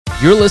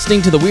You're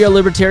listening to the We Are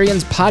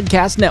Libertarians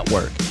Podcast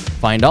Network.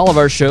 Find all of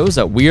our shows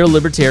at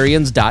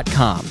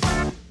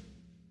wearelibertarians.com.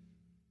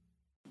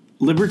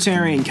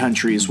 Libertarian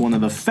Country is one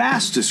of the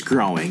fastest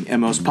growing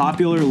and most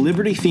popular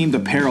liberty-themed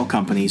apparel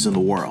companies in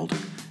the world.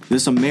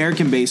 This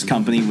American-based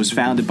company was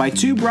founded by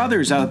two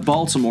brothers out of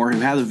Baltimore who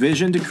had a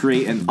vision to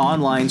create an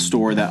online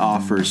store that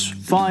offers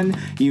fun,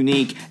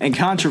 unique, and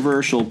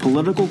controversial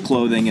political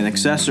clothing and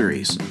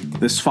accessories.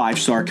 This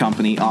five-star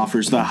company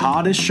offers the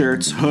hottest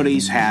shirts,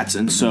 hoodies, hats,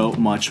 and so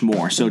much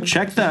more. So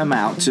check them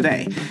out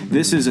today.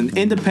 This is an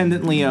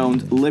independently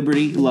owned,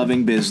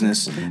 liberty-loving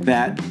business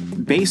that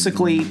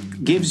basically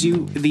gives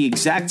you the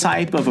exact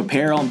type of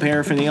apparel and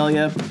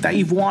paraphernalia that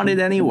you've wanted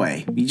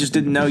anyway. You just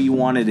didn't know you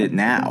wanted it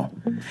now.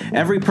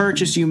 Every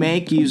purchase you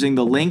make using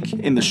the link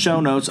in the show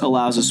notes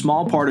allows a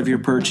small part of your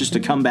purchase to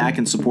come back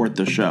and support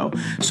the show.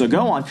 So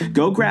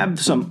go grab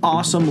some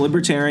awesome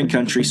Libertarian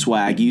Country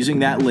swag using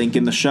that link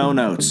in the show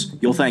notes.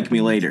 You'll thank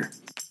me later.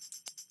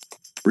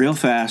 Real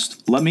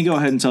fast, let me go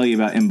ahead and tell you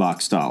about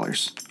Inbox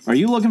Dollars. Are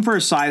you looking for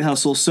a side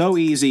hustle so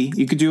easy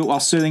you could do it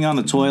while sitting on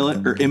the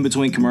toilet or in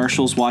between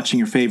commercials watching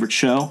your favorite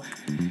show?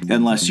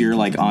 Unless you're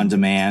like on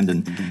demand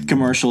and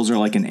commercials are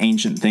like an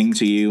ancient thing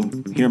to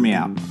you, hear me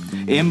out.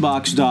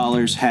 Inbox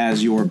Dollars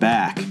has your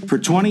back. For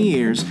 20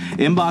 years,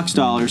 Inbox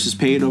Dollars has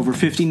paid over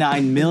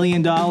 $59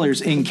 million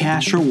in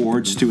cash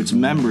rewards to its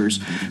members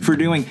for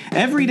doing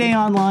everyday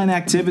online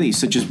activities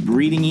such as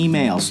reading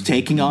emails,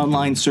 taking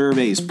online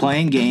surveys,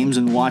 playing games,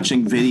 and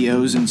watching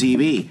videos and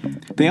TV.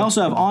 They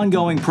also have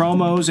ongoing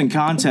promos and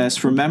contests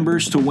for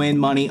members to win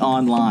money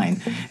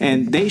online.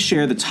 And they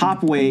share the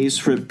top ways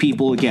for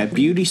people to get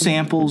beauty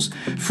samples,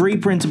 free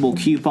printable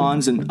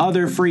coupons, and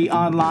other free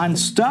online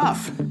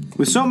stuff.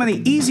 With so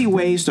many easy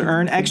ways to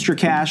earn extra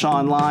cash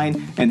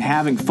online and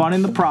having fun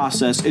in the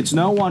process, it's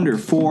no wonder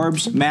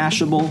Forbes,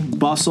 Mashable,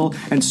 Bustle,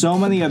 and so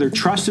many other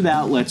trusted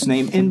outlets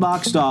name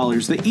Inbox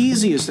Dollars the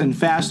easiest and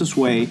fastest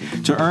way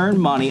to earn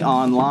money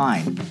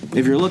online.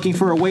 If you're looking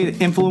for a way to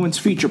influence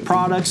future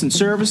products and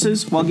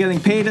services while getting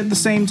paid at the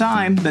same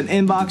time, then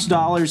Inbox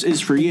Dollars is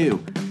for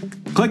you.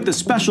 Click the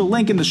special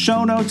link in the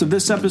show notes of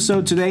this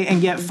episode today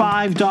and get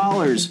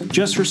 $5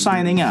 just for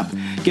signing up.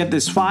 Get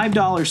this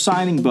 $5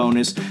 signing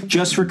bonus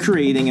just for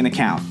creating an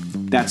account.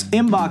 That's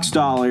Inbox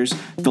Dollars.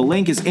 The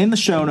link is in the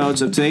show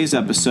notes of today's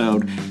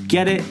episode.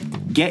 Get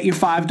it, get your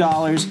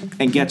 $5,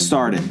 and get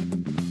started.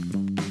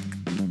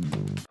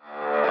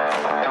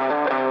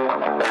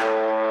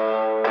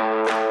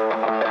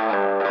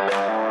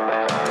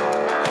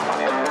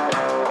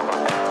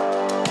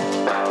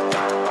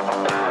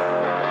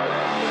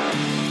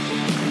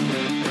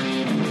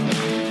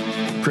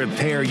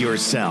 Prepare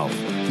yourself.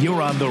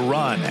 You're on the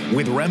run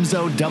with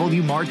Remzo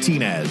W.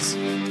 Martinez.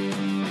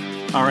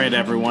 All right,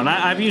 everyone.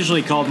 I've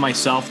usually called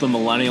myself the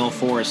millennial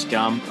Forrest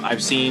Gump.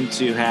 I've seemed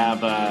to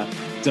have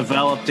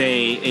developed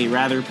a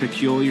rather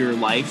peculiar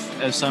life,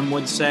 as some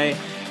would say.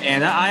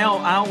 And I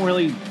don't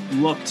really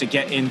look to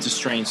get into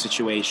strange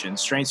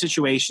situations. Strange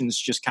situations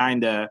just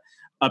kind of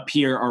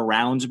appear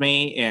around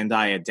me, and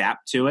I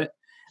adapt to it.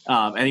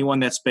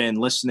 Anyone that's been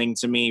listening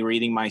to me,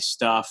 reading my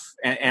stuff,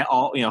 and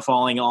all,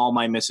 following all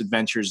my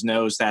misadventures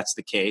knows that's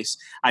the case.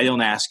 I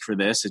don't ask for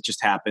this; it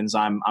just happens.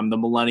 I'm the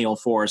millennial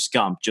Forrest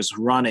Gump, just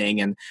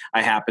running, and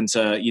I happen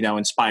to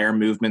inspire a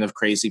movement of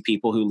crazy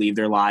people who leave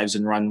their lives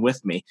and run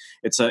with me.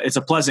 It's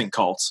a pleasant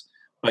cult.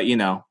 But,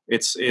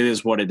 it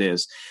is what it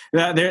is.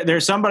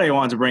 There's somebody I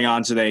wanted to bring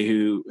on today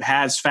who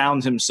has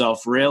found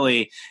himself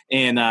really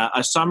in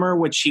a summer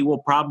which he will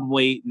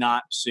probably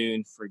not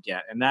soon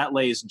forget. And that,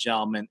 ladies and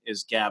gentlemen,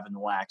 is Gavin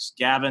Wax.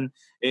 Gavin,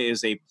 it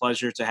is a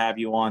pleasure to have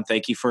you on.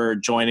 Thank you for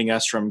joining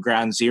us from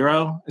Ground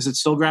Zero. Is it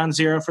still Ground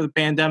Zero for the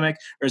pandemic,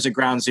 or is it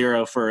Ground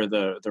Zero for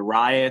the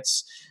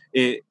riots?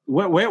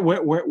 Where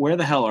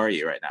the hell are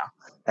you right now?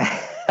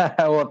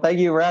 Well, thank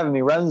you for having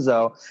me,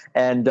 Renzo.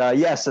 And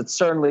yes, it's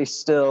certainly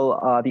still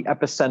the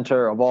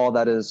epicenter of all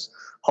that is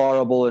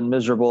horrible and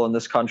miserable in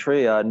this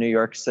country, New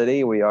York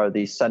City. We are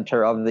the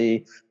center of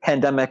the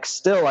pandemic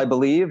still, I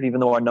believe, even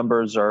though our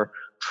numbers are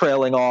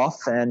trailing off.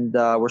 And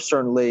we're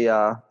certainly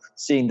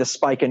seeing the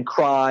spike in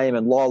crime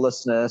and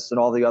lawlessness and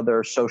all the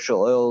other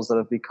social ills that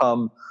have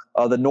become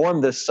the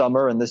norm this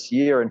summer and this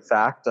year, in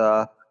fact,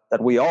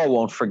 that we all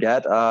won't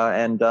forget.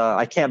 And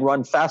I can't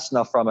run fast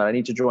enough from it. I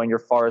need to join your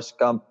Forrest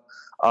Gump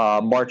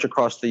march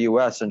across the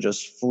U.S. and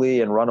just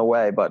flee and run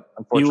away. But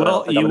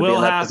unfortunately, you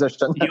will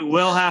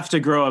have to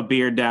grow a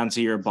beard down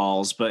to your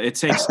balls, but it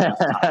takes time.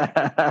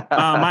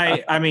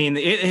 It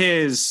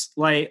is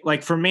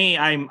like for me,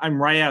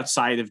 I'm right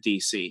outside of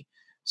DC.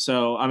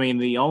 So,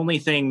 the only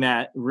thing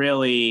that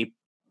really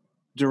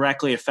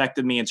directly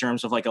affected me in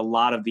terms of like a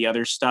lot of the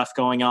other stuff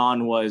going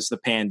on was the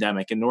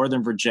pandemic. In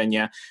Northern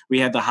Virginia, we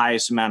had the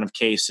highest amount of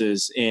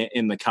cases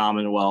in the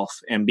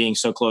Commonwealth, and being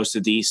so close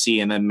to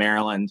DC and then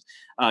Maryland,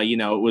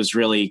 it was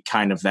really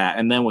kind of that.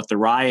 And then with the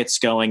riots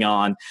going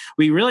on,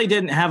 we really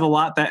didn't have a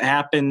lot that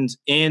happened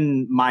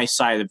in my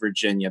side of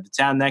Virginia. The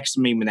town next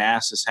to me,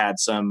 Manassas, had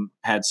some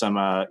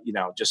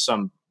just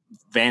some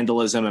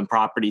vandalism and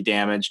property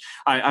damage.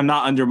 I'm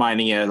not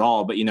undermining it at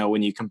all, but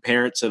when you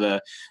compare it to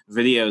the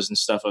videos and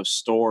stuff of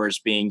stores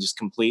being just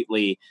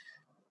completely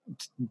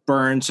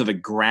burned to the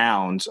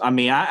ground. I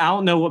mean, I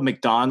don't know what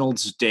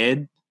McDonald's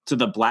did to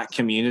the black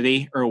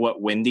community or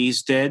what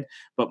Wendy's did,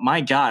 but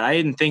my God, I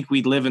didn't think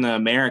we'd live in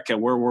America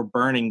where we're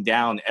burning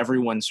down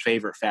everyone's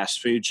favorite fast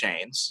food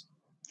chains.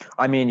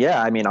 I mean,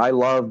 yeah. I mean, I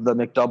love the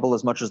McDouble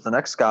as much as the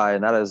next guy,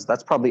 and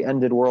that's probably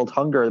ended world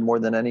hunger more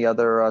than any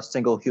other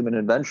single human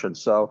invention.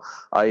 So,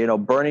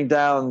 burning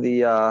down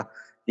the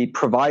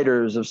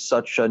providers of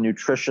such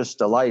nutritious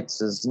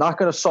delights is not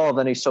going to solve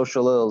any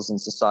social ills in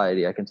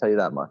society. I can tell you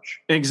that much.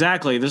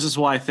 Exactly. This is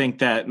why I think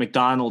that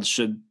McDonald's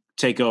should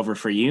take over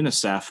for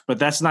UNICEF, but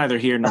that's neither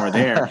here nor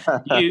there.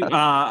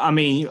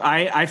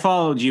 I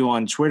followed you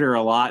on Twitter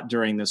a lot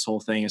during this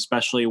whole thing,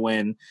 especially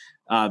when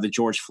the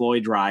George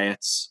Floyd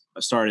riots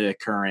started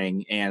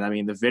occurring. And I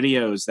mean, the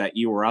videos that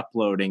you were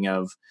uploading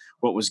of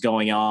what was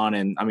going on,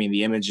 and I mean,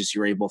 the images you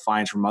were able to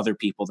find from other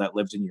people that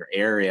lived in your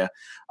area,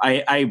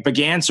 I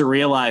began to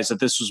realize that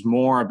this was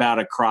more about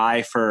a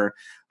cry for,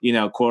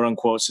 quote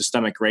unquote,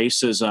 systemic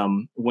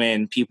racism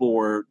when people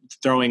were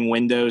throwing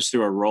windows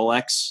through a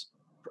Rolex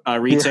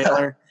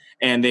retailer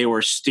and they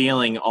were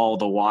stealing all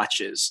the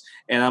watches.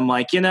 And I'm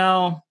like,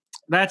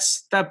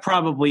 that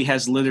probably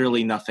has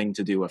literally nothing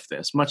to do with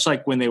this, much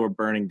like when they were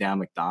burning down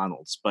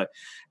McDonald's. But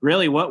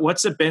really,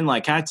 what's it been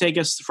like? Kind of take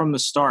us from the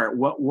start.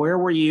 Where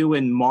were you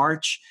in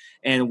March,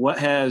 and what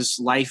has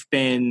life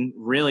been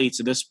really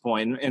to this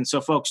point? And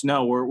so folks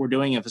know we're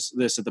doing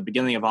this at the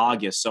beginning of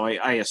August. So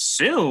I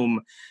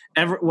assume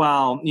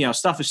while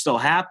stuff is still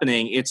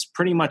happening, it's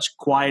pretty much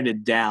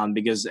quieted down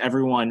because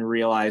everyone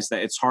realized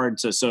that it's hard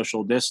to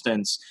social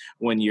distance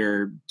when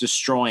you're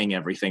destroying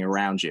everything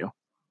around you.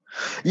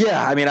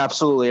 Yeah, I mean,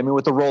 absolutely. I mean,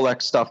 with the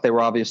Rolex stuff, they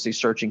were obviously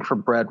searching for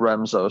bread,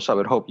 Remzo. So I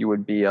would hope you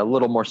would be a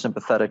little more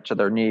sympathetic to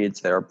their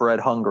needs. They're bread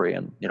hungry,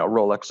 and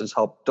Rolex has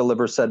helped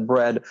deliver said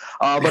bread.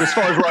 But as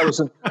far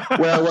as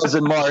where I was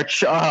in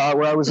March,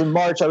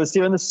 I was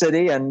here in the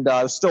city, and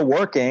I was still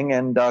working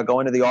and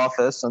going to the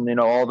office. And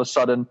all of a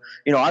sudden,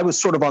 I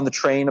was sort of on the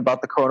train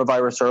about the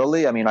coronavirus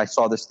early. I mean, I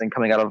saw this thing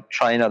coming out of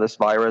China, this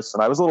virus,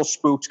 and I was a little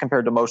spooked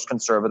compared to most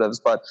conservatives.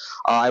 But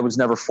I was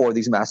never for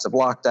these massive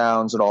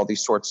lockdowns and all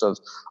these sorts of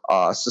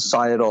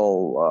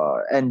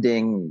societal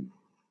ending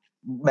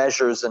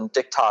measures and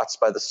diktats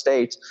by the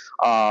state.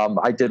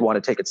 I did want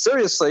to take it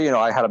seriously.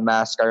 I had a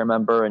mask, I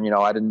remember, and,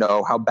 I didn't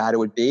know how bad it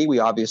would be. We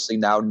obviously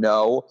now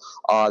know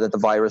that the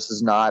virus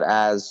is not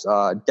as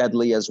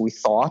deadly as we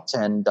thought,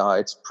 and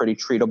it's pretty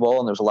treatable,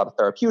 and there's a lot of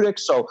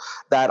therapeutics. So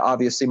that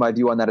obviously my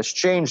view on that has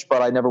changed,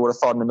 but I never would have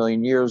thought in a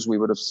million years we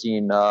would have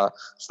seen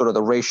sort of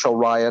the racial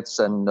riots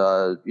and,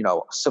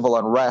 civil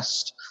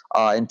unrest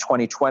in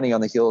 2020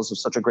 on the heels of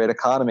such a great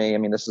economy. I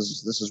mean, this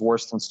is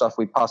worse than stuff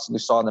we possibly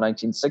saw in the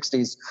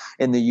 1960s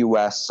in the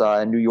U.S.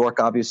 New York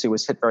obviously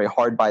was hit very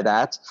hard by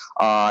that.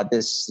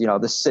 This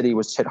city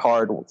was hit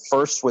hard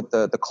first with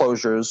the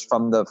closures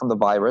from the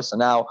virus, and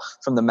now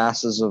from the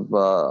masses of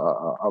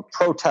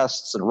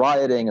protests and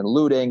rioting and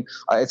looting.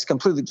 It's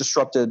completely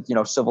disrupted,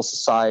 civil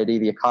society.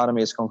 The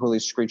economy is completely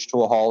screeched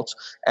to a halt,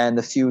 and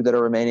the few that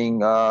are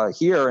remaining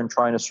here and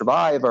trying to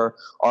survive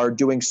are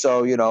doing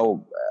so,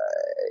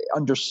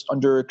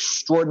 under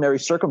extraordinary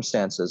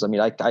circumstances. I mean,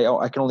 I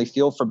can only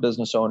feel for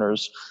business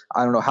owners.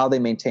 I don't know how they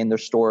maintain their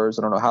stores.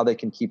 I don't know how they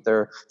can keep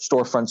their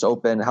storefronts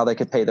open, how they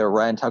could pay their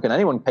rent. How can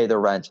anyone pay their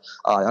rent?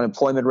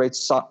 Unemployment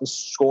rates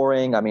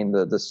soaring. I mean,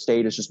 the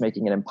state is just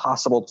making it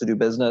impossible to do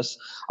business.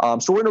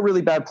 So we're in a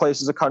really bad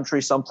place as a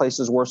country. Some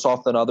places worse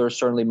off than others.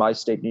 Certainly my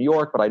state, New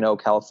York, but I know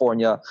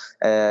California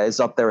is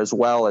up there as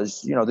well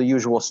as, the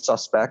usual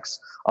suspects.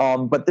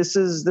 But this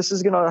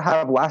is going to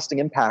have lasting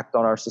impact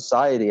on our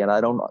society, and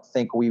I don't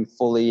think we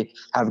fully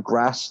have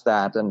grasped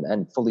that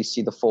and fully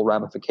see the full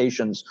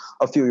ramifications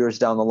a few years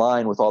down the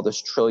line with all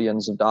this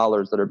trillions of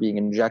dollars that are being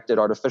injected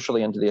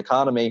artificially into the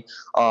economy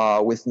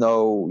with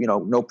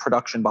no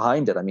production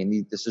behind it. I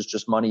mean, this is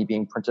just money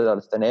being printed out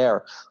of thin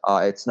air.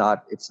 It's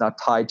not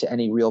tied to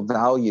any real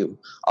value.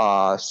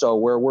 So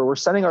we're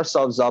setting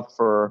ourselves up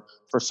for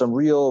some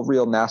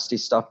real nasty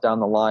stuff down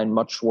the line,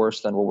 much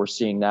worse than what we're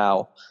seeing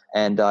now.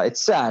 And it's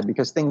sad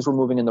because things were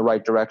moving in the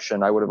right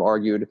direction. I would have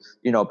argued,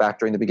 back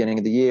during the beginning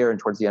of the year and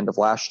towards the end of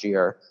last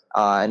year.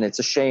 And it's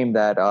a shame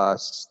that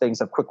things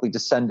have quickly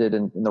descended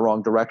in the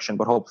wrong direction.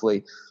 But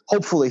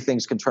hopefully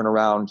things can turn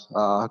around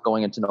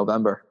going into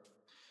November.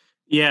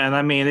 Yeah, and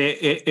I mean,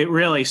 it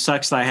really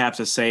sucks that I have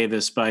to say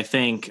this, but I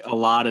think a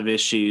lot of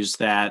issues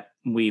that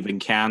we've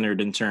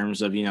encountered in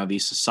terms of,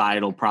 these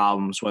societal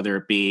problems, whether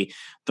it be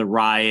the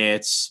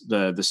riots,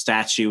 the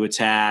statue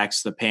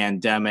attacks, the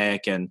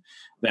pandemic, and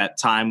that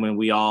time when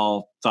we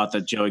all thought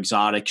that Joe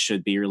Exotic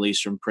should be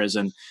released from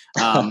prison.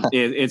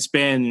 It's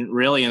been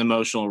really an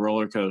emotional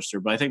roller coaster.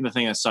 But I think the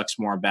thing that sucks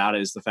more about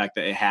it is the fact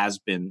that it has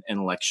been an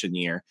election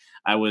year.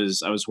 I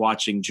was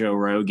watching Joe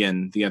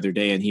Rogan the other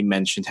day, and he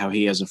mentioned how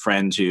he has a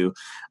friend who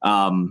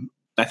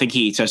I think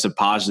he tested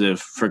positive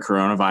for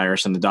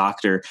coronavirus, and the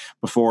doctor,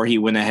 before he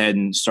went ahead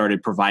and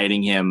started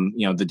providing him,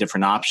 the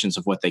different options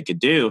of what they could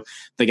do,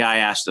 the guy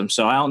asked him,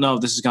 so I don't know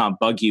if this is going to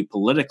bug you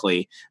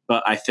politically,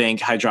 but I think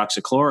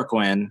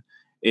hydroxychloroquine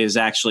is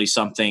actually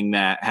something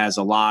that has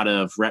a lot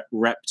of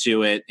rep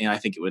to it, and I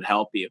think it would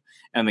help you.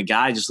 And the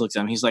guy just looked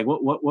at him. He's like,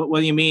 what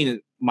do you mean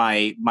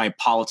my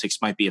politics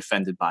might be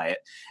offended by it?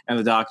 And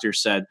the doctor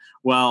said,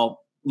 well,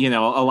 a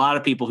lot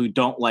of people who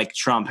don't like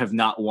Trump have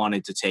not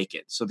wanted to take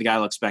it. So the guy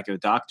looks back at the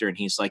doctor and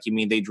he's like, you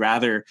mean they'd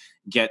rather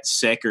get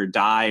sick or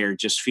die or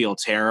just feel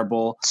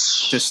terrible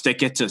to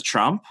stick it to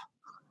Trump?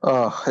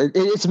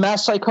 It's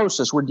mass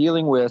psychosis. We're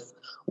dealing with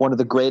one of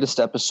the greatest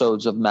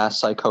episodes of mass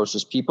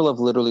psychosis. People have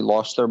literally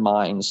lost their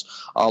minds,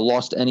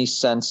 lost any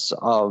sense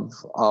of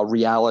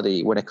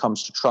reality when it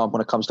comes to Trump,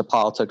 when it comes to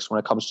politics, when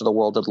it comes to the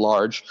world at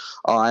large.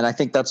 And I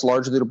think that's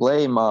largely to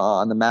blame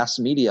on the mass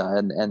media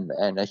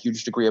and a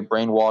huge degree of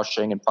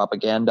brainwashing and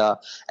propaganda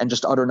and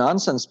just utter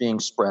nonsense being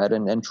spread.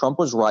 And Trump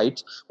was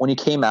right when he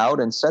came out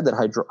and said that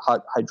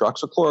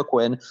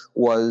hydroxychloroquine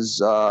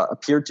was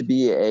appeared to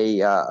be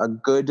a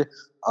good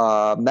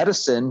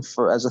medicine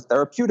as a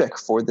therapeutic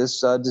for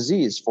this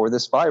disease, for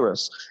this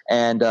virus.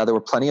 And there were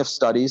plenty of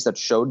studies that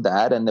showed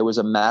that. And there was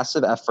a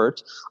massive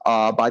effort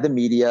by the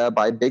media,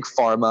 by Big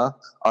Pharma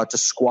to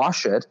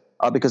squash it.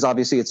 Because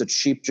obviously it's a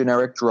cheap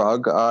generic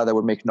drug that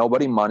would make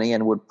nobody money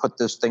and would put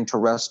this thing to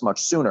rest much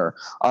sooner.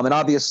 And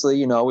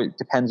obviously, it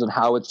depends on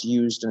how it's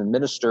used and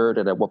administered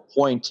and at what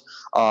point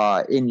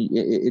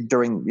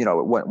during,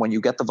 when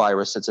you get the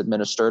virus, it's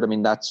administered. I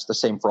mean, that's the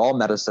same for all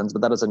medicines,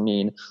 but that doesn't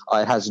mean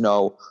it has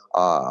no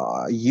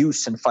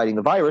use in fighting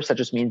the virus. That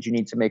just means you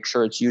need to make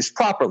sure it's used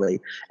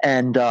properly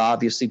and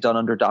obviously done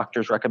under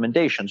doctors'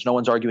 recommendations. No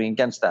one's arguing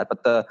against that.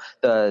 But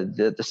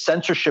the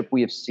censorship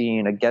we have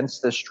seen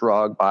against this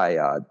drug by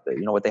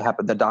what they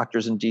happened, the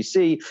doctors in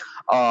DC,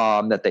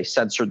 that they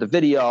censored the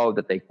video,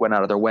 that they went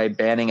out of their way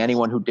banning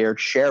anyone who dared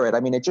share it. I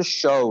mean, it just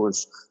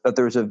shows that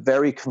there's a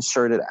very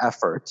concerted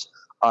effort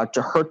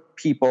to hurt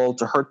people,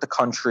 to hurt the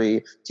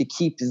country, to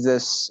keep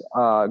this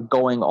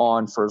going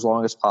on for as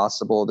long as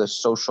possible, this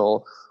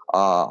social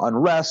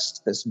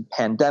unrest, this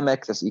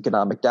pandemic, this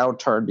economic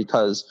downturn,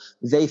 because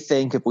they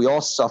think if we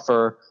all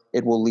suffer,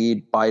 it will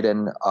lead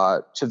Biden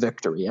to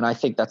victory. And I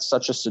think that's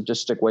such a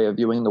sadistic way of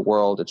viewing the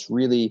world. It's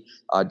really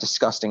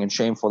disgusting and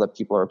shameful that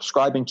people are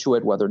subscribing to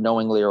it, whether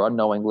knowingly or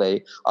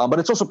unknowingly. But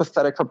it's also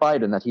pathetic for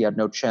Biden that he had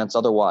no chance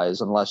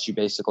otherwise, unless you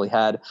basically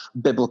had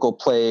biblical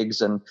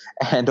plagues and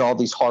all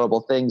these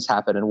horrible things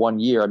happen in 1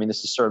 year. I mean,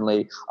 this is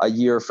certainly a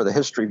year for the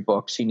history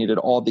books. He needed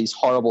all these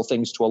horrible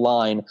things to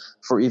align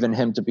for even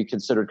him to be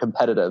considered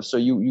competitive. So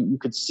you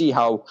could see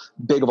how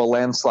big of a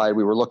landslide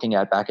we were looking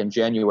at back in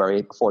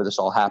January before this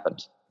all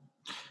happened.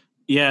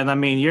 Yeah, and I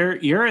mean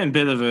you're in a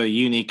bit of a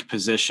unique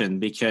position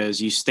because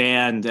you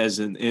stand as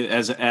an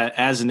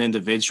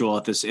individual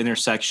at this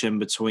intersection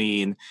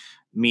between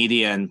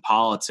media and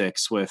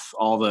politics with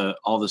all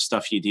the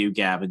stuff you do,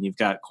 Gavin. You've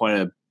got quite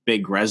a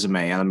big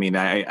resume. I mean,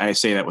 I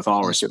say that with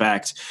all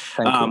respect.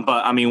 But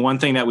I mean, one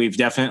thing that we've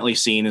definitely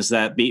seen is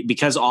that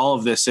because all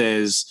of this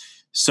is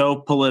so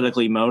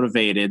politically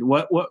motivated,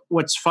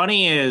 what's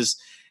funny is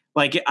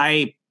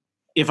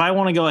if I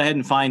want to go ahead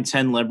and find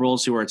 10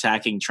 liberals who are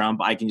attacking Trump,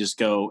 I can just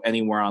go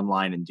anywhere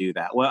online and do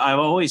that. What I've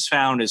always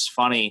found is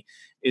funny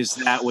is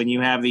that when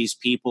you have these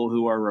people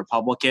who are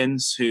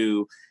Republicans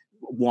who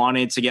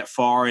wanted to get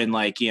far in the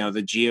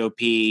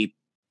GOP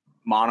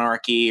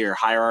monarchy or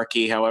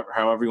hierarchy,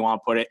 however you want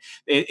to put it,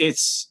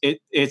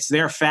 it's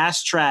their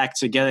fast track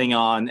to getting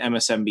on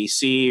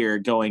MSNBC or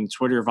going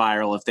Twitter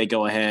viral if they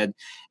go ahead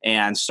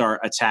and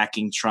start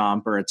attacking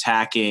Trump or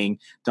attacking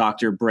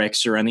Dr.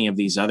 Birx or any of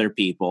these other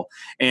people.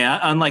 And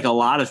unlike a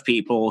lot of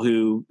people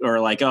who are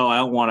like, oh, I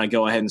don't want to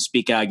go ahead and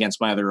speak out against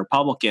my other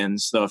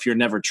Republicans, though if you're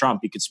never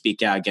Trump, you could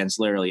speak out against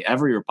literally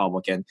every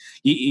Republican.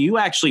 You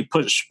actually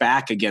push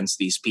back against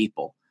these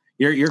people.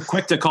 You're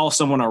quick to call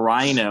someone a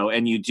rhino,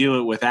 and you do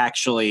it with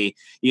actually,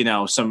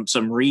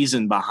 some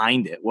reason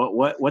behind it.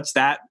 What's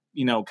that,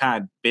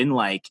 kind of been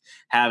like,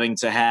 having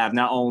to have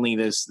not only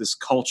this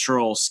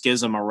cultural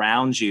schism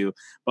around you,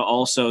 but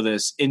also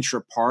this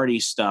intra-party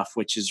stuff,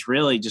 which is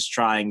really just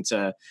trying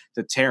to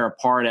tear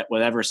apart at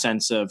whatever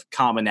sense of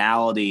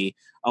commonality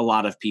a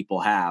lot of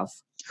people have?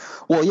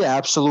 Well, yeah,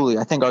 absolutely.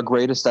 I think our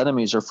greatest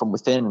enemies are from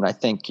within. And I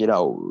think,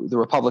 the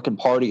Republican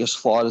Party, as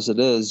flawed as it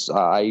is,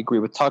 I agree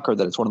with Tucker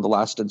that it's one of the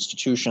last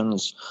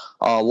institutions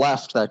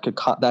left that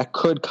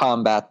could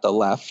combat the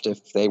left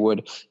if they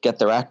would get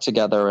their act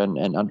together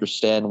and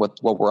understand what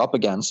we're up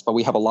against. But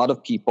we have a lot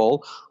of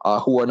people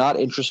who are not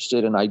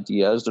interested in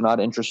ideas. They're not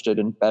interested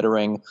in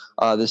bettering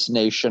this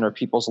nation or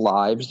people's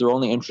lives. They're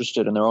only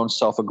interested in their own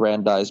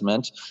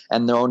self-aggrandizement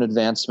and their own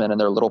advancement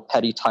and their little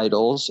petty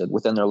titles and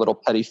within their little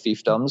petty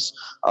fiefdoms.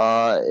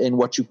 In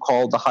what you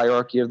call the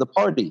hierarchy of the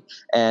party.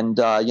 And,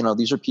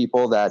 these are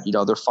people that,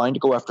 they're fine to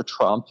go after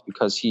Trump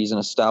because he's an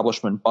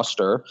establishment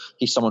buster.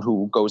 He's someone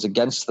who goes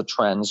against the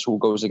trends, who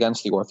goes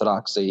against the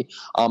orthodoxy.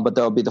 But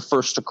they'll be the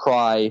first to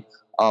cry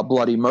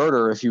bloody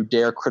murder if you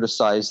dare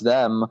criticize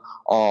them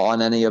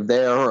on any of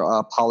their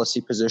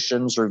policy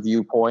positions or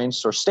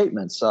viewpoints or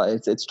statements.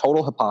 It's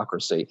total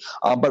hypocrisy.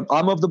 But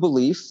I'm of the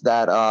belief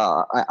that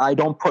I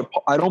don't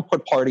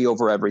put party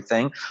over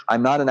everything.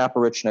 I'm not an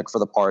apparatchik for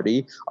the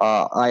party.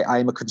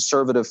 I'm a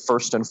conservative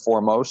first and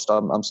foremost.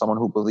 I'm someone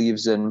who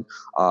believes in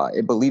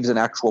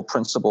actual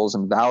principles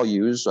and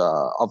values,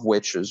 of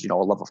which is a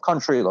love of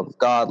country, love of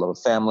God, love of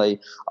family,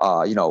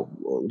 the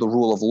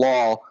rule of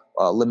law.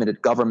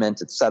 Limited government,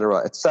 et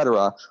cetera, et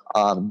cetera.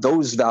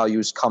 Those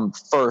values come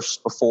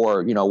first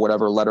before,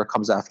 whatever letter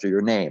comes after your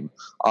name.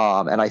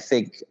 And I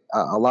think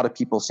a lot of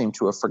people seem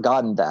to have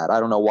forgotten that. I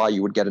don't know why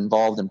you would get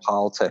involved in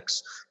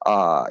politics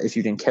if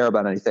you didn't care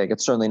about anything.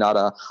 It's certainly not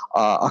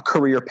a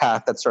career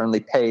path that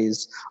certainly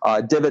pays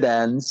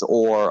dividends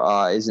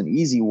or is an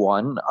easy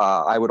one.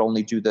 I would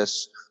only do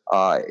this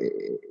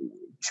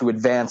to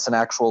advance an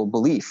actual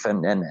belief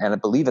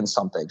and believe in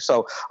something.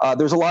 So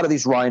there's a lot of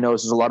these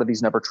rhinos. There's a lot of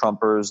these never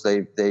Trumpers.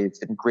 They've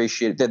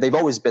ingratiated. They've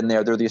always been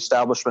there. They're the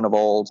establishment of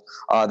old.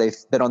 They've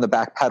been on the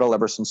back pedal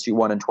ever since he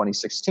won in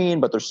 2016,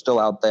 but they're still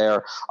out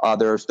there.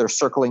 They're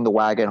circling the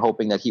wagon,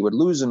 hoping that he would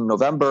lose in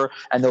November,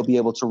 and they'll be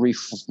able to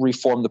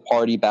reform the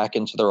party back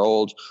into their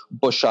old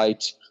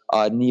Bushite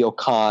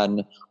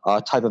neocon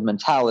type of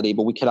mentality,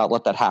 but we cannot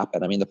let that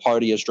happen. I mean, the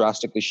party has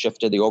drastically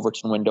shifted. The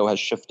Overton window has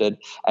shifted,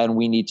 and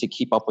we need to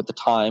keep up with the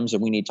times,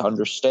 and we need to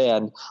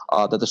understand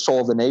that the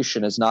soul of the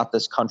nation is not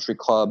this country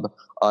club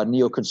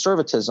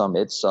neoconservatism.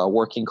 It's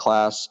working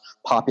class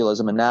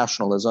populism and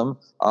nationalism,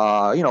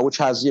 which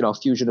has,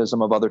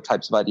 fusionism of other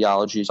types of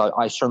ideologies.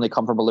 I certainly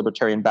come from a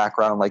libertarian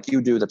background like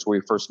you do. That's where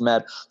we first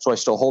met. So I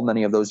still hold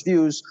many of those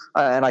views,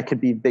 and I could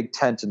be big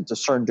tent to a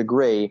certain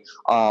degree,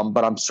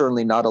 but I'm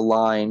certainly not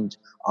aligned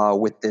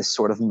with this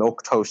sort of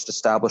milquetoast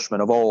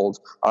establishment of old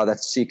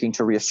that's seeking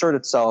to reassert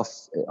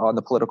itself on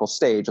the political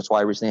stage. That's why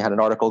I recently had an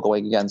article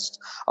going against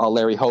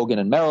Larry Hogan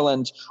in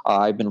Maryland.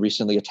 I've been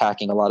recently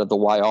attacking a lot of the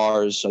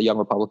YRs, Young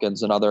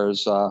Republicans and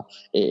others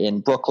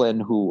in Brooklyn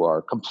who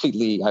are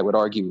completely, I would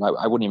argue,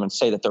 I wouldn't even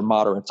say that they're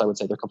moderates. I would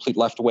say they're complete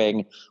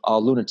left-wing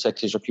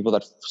lunatics. These are people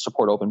that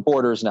support open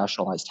borders,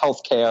 nationalized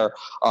health care,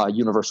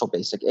 universal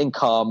basic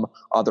income.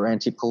 They're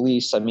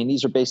anti-police. I mean,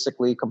 these are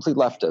basically complete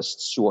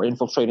leftists who are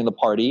infiltrating the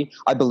party.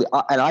 I believe,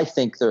 and I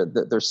think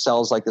there's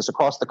cells like this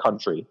across the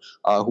country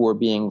who are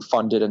being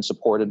funded and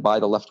supported by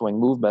the left-wing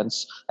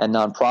movements and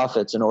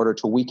nonprofits in order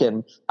to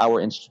weaken our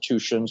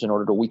institutions, in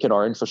order to weaken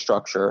our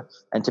infrastructure,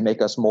 and to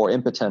make us more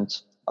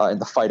impotent in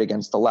the fight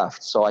against the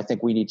left. So I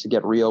think we need to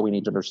get real. We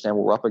need to understand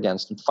what we're up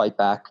against and fight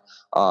back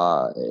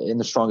in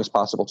the strongest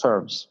possible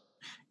terms.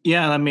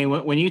 Yeah, I mean,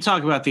 when you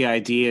talk about the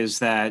ideas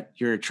that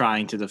you're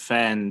trying to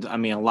defend, I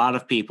mean, a lot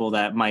of people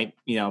that might,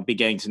 be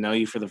getting to know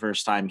you for the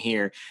first time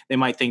here, they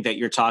might think that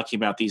you're talking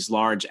about these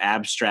large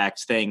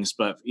abstract things.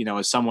 But,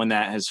 as someone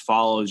that has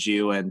followed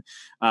you and,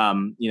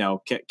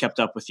 kept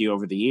up with you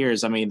over the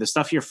years, I mean, the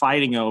stuff you're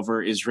fighting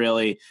over is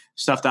really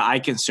stuff that I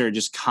consider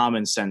just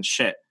common sense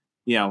shit.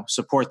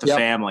 Support the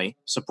family,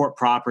 support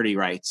property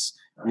rights.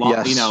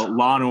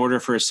 Law and order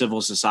for a civil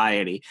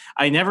society.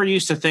 I never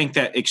used to think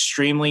that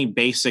extremely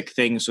basic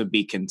things would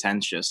be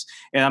contentious,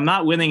 and I'm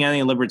not winning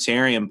any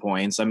libertarian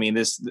points. I mean,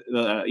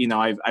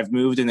 I've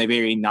moved in a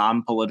very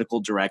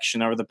non-political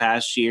direction over the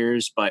past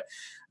years, but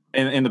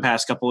in the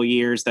past couple of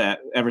years, that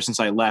ever since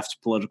I left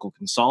political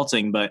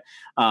consulting, but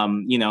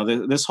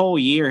this whole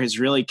year has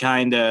really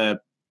kind of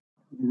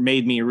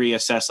made me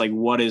reassess like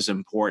what is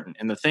important.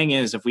 And the thing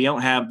is, if we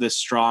don't have this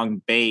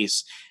strong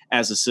base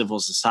as a civil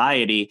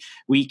society,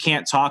 we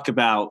can't talk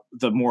about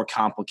the more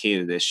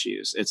complicated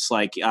issues. It's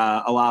like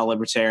a lot of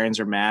libertarians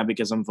are mad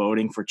because I'm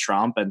voting for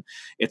Trump. And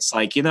it's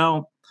like,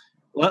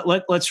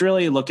 let's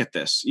really look at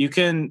this. You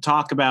can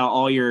talk about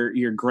all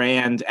your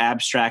grand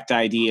abstract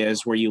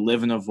ideas where you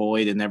live in a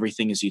void and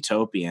everything is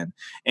utopian.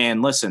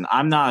 And listen,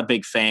 I'm not a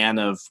big fan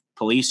of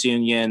police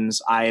unions.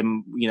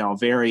 I'm,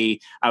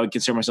 I would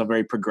consider myself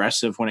very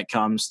progressive when it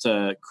comes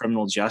to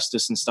criminal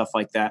justice and stuff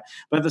like that.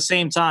 But at the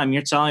same time,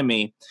 you're telling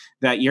me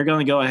that you're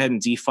going to go ahead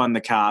and defund the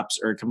cops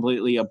or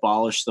completely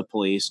abolish the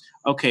police.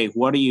 Okay,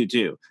 what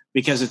do?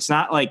 Because it's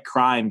not like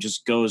crime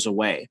just goes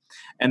away.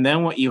 And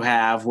then what you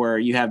have where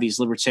you have these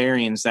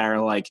libertarians that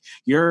are like,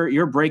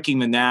 you're breaking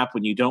the nap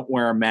when you don't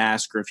wear a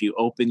mask or if you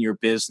open your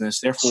business,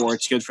 therefore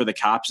it's good for the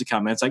cops to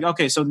come in. It's like,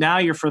 okay, so now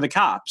you're for the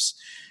cops.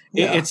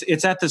 Yeah.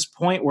 It's at this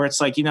point where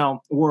it's like,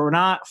 we're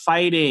not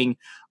fighting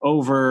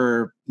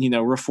over,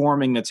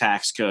 reforming the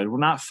tax code. We're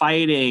not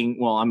fighting.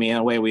 Well, I mean, in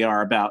a way we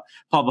are about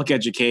public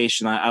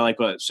education. I like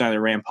what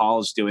Senator Rand Paul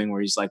is doing, where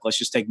he's like, let's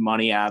just take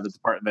money out of the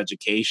Department of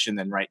Education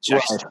and write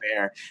checks to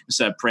bear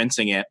instead of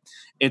printing it.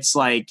 It's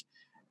like,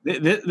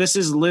 this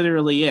is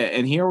literally it.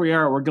 And here we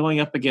are, we're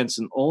going up against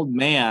an old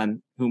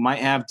man who might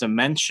have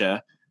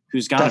dementia,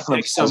 who's got to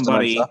pick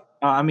somebody.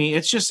 I mean,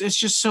 it's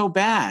just so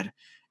bad.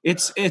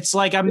 It's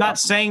like, I'm not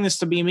saying this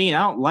to be mean.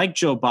 I don't like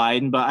Joe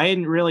Biden, but I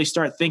didn't really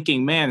start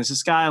thinking, man, is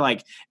this guy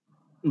like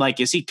like,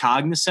 is he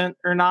cognizant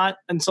or not?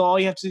 Until all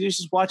you have to do is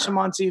just watch him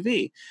on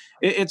TV.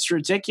 It's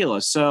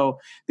ridiculous. So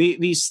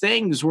these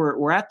things,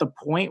 we're at the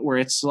point where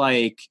it's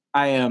like,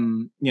 I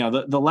am,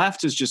 the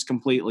left is just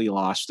completely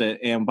lost it.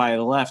 And by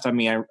the left, I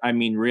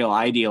mean real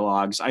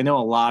ideologues. I know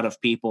a lot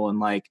of people in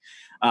like,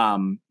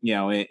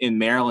 in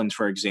Maryland,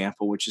 for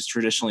example, which has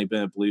traditionally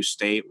been a blue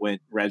state,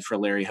 went red for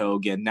Larry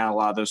Hogan. Now a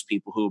lot of those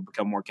people who have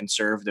become more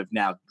conservative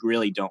now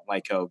really don't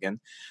like Hogan.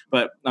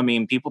 But I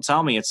mean, people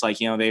tell me it's like,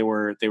 they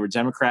were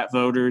Democrat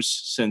voters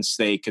since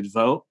they could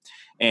vote.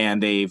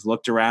 And they've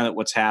looked around at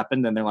what's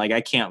happened and they're like,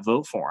 I can't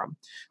vote for him.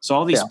 So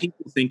all these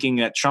people thinking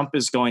that Trump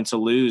is going to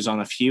lose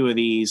on a few of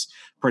these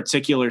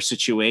particular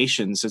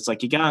situations, it's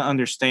like, you got to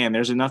understand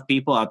there's enough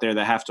people out there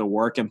that have to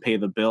work and pay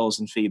the bills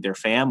and feed their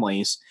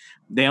families.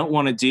 They don't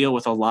want to deal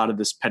with a lot of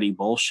this petty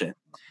bullshit.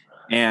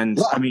 And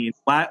I mean,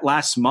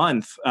 last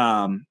month,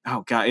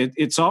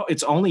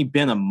 it's only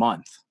been a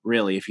month,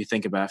 really, if you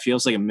think about it. It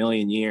feels like a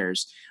million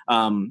years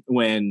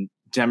when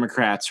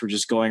Democrats were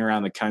just going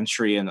around the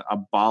country and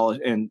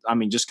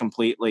just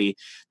completely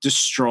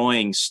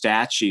destroying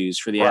statues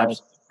for the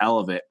absolute hell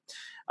of it.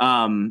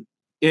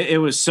 It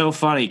was so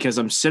funny because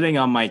I'm sitting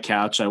on my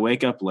couch. I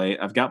wake up late.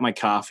 I've got my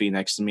coffee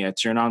next to me. I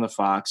turn on the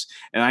Fox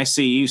and I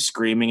see you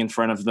screaming in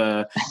front of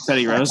the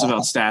Teddy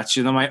Roosevelt statue.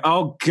 And I'm like,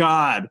 oh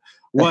God,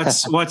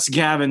 what's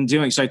Gavin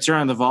doing? So I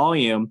turn on the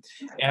volume,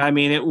 and I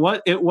mean,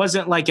 it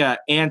wasn't like a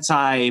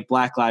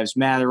anti-Black Lives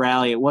Matter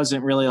rally. It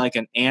wasn't really like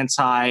an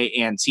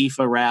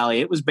anti-Antifa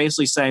rally. It was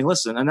basically saying,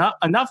 listen,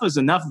 enough is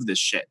enough of this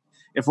shit.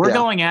 If we're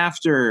going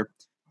after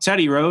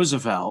Teddy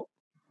Roosevelt,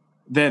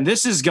 then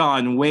this has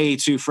gone way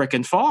too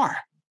freaking far.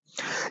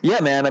 Yeah,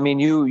 man. I mean,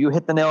 you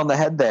hit the nail on the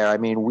head there. I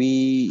mean,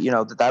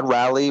 that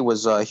rally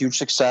was a huge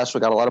success. We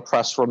got a lot of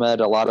press from it.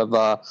 A lot of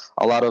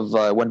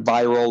went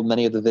viral.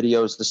 Many of the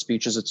videos, the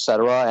speeches,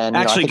 etc. And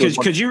actually,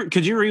 could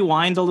you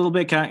rewind a little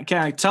bit? Can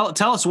I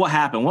tell us what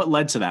happened? What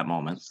led to that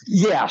moment?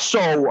 Yeah. So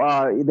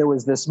there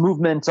was this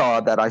movement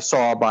that I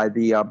saw by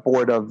the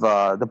board of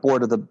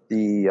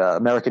the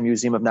American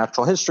Museum of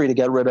Natural History to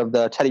get rid of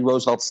the Teddy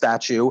Roosevelt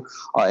statue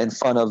in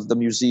front of the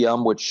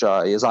museum, which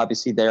is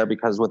obviously there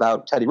because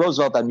without Teddy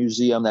Roosevelt, that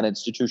museum, that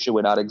institution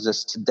would not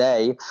exist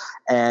today.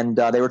 And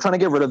they were trying to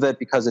get rid of it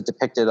because it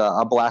depicted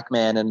a black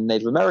man and a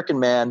Native American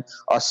man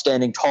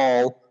standing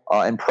tall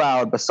and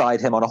proud beside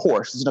him on a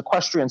horse. It's an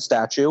equestrian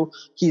statue.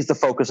 He's the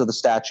focus of the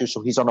statue,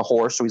 so he's on a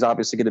horse, so he's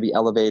obviously going to be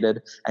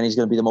elevated, and he's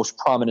going to be the most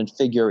prominent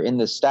figure in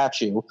this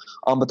statue.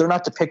 But they're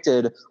not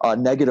depicted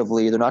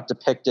negatively. They're not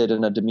depicted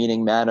in a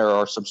demeaning manner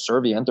or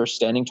subservient. They're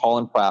standing tall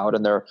and proud,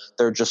 and they're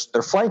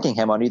flanking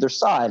him on either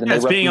side. And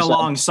it's being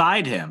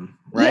alongside him.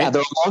 Right? Yeah,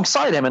 they're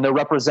alongside him, and they're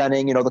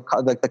representing,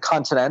 the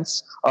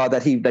continents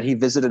that he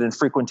visited and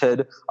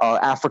frequented,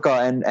 Africa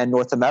and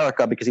North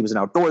America, because he was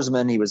an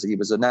outdoorsman, he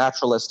was a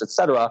naturalist,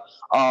 etc.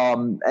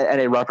 And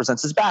it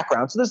represents his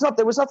background. So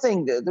there's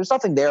nothing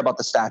there about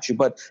the statue.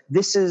 But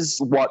this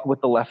is what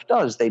the left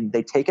does. They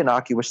take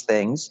innocuous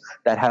things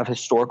that have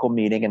historical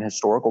meaning and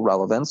historical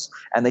relevance,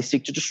 and they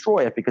seek to destroy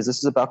it because this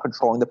is about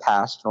controlling the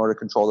past in order to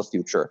control the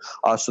future.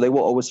 So they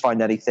will always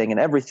find anything and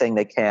everything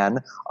they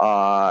can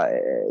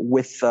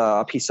with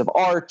a piece of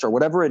art or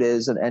whatever it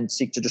is, and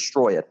seek to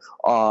destroy it.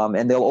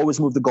 And they'll always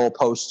move the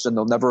goalposts, and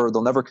they'll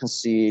never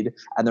concede.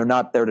 And they're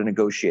not there to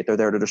negotiate; they're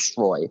there to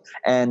destroy.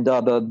 And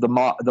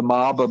the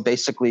mob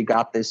basically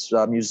got this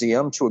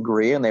museum to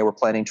agree, and they were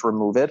planning to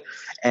remove it.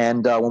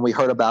 And when we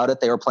heard about it,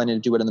 they were planning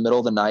to do it in the middle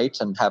of the night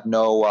and have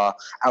no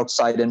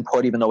outside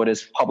input, even though it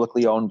is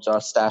publicly owned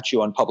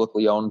statue on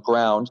publicly owned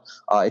ground.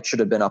 It should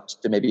have been up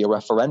to maybe a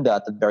referenda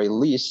at the very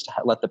least,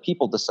 let the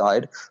people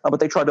decide.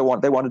 But they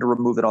wanted to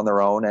remove it on their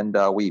own, and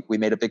we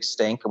made a big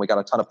stink, and we got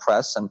a ton of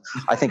press, and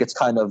I think it's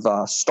kind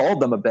of stalled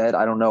them a bit.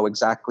 I don't know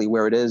exactly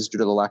where it is due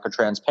to the lack of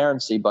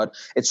transparency, but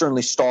it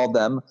certainly stalled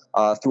them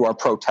through our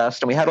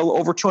protest. And we had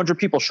over 200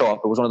 people show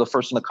up. It was one of the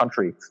first in the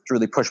country to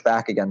really push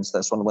back against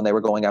this when they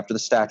were going after the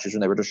statues,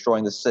 when they were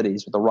destroying the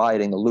cities with the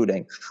rioting, the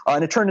looting.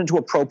 And it turned into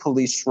a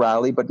pro-police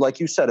rally, but like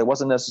you said, it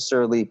wasn't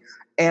necessarily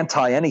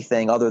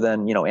anti-anything other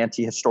than,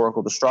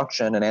 anti-historical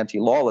destruction and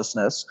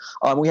anti-lawlessness.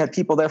 We had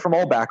people there from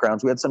all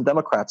backgrounds. We had some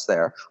Democrats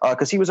there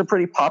because he was a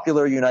pretty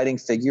popular uniting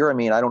figure. I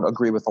mean, I don't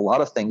agree with a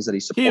lot of things that he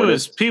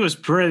supported. He was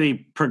pretty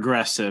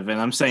progressive, and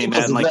I'm saying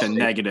that in like the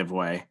negative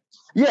way.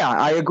 Yeah,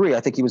 I agree. I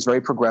think he was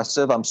very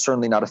progressive. I'm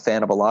certainly not a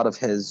fan of a lot of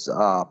his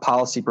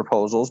policy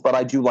proposals, but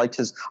I liked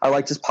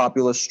his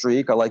populist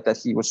streak. I like that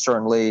he was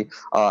certainly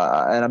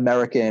an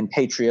American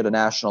patriot, a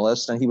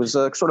nationalist, and he was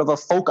a sort of a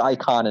folk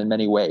icon in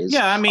many ways.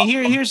 Yeah, I mean,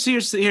 here's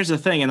the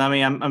thing, and I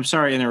mean, I'm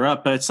sorry to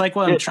interrupt, but it's like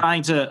what I'm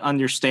trying to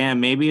understand.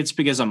 Maybe it's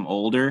because I'm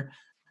older,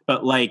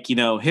 but like,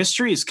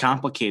 history is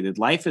complicated.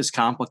 Life is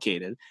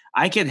complicated.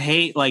 I could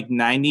hate like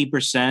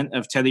 90%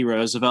 of Teddy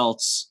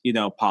Roosevelt's,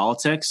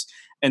 politics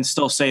and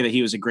still say that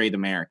he was a great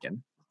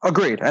American.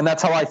 Agreed. And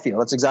that's how I feel.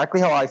 That's exactly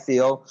how I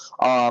feel.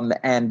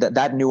 And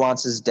that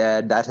nuance is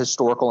dead. That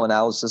historical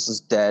analysis is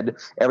dead.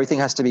 Everything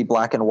has to be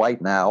black and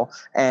white now.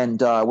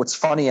 And what's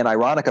funny and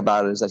ironic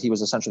about it is that he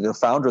was essentially the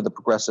founder of the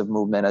progressive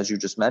movement, as you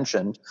just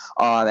mentioned.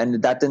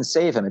 And that didn't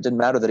save him. It didn't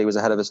matter that he was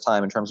ahead of his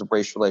time in terms of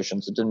race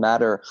relations. It didn't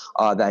matter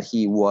that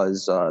he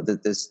was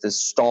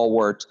this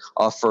stalwart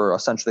for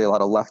essentially a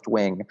lot of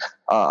left-wing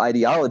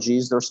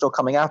ideologies. They're still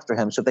coming after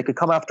him. So if they could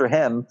come after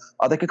him,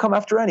 they could come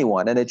after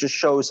anyone. And it just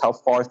shows how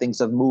far things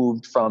have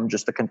moved from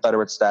just the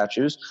Confederate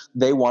statues.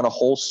 They want a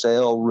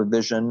wholesale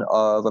revision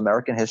of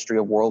American history,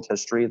 of world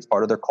history. It's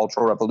part of their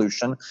cultural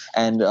revolution.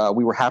 And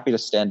we were happy to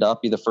stand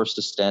up, be the first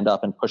to stand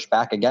up and push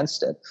back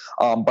against it.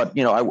 But,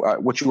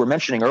 what you were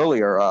mentioning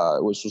earlier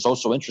was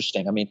also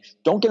interesting. I mean,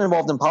 don't get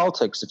involved in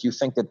politics if you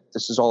think that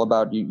this is all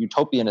about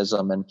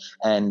utopianism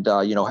and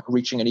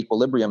reaching an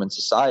equilibrium in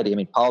society. I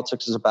mean,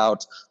 politics is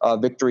about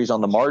victories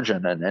on the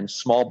margin and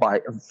small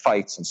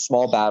fights and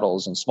small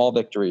battles and small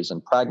victories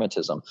and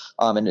pragmatism.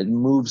 And it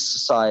moves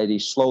society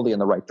slowly in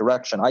the right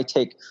direction. I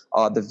take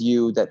the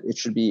view that it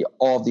should be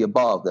all of the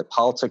above, that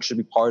politics should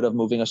be part of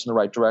moving us in the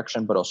right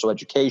direction, but also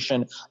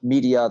education,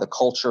 media, the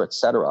culture,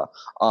 etc.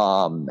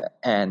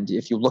 And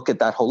if you look at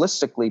that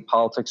holistically,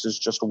 politics is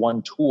just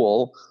one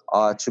tool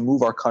to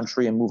move our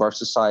country and move our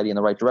society in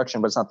the right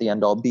direction, but it's not the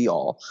end all be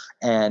all.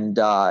 And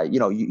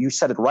you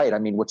said it right. I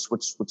mean, what's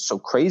so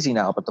crazy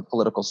now about the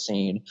political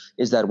scene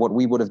is that what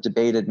we would have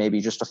debated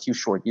maybe just a few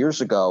short years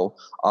ago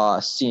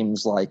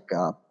seems like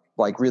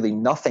really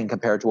nothing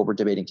compared to what we're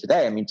debating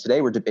today. I mean, today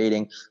we're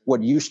debating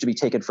what used to be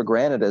taken for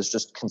granted as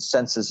just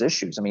consensus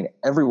issues. I mean,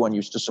 everyone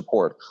used to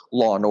support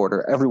law and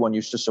order. Everyone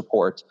used to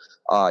support,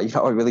 or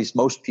at least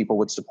most people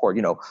would support,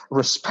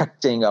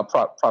 respecting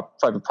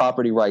private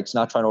property rights,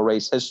 not trying to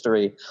erase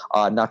history,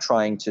 not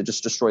trying to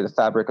just destroy the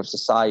fabric of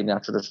society,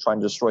 not just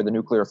trying to destroy the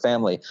nuclear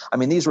family. I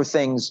mean, these were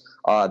things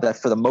that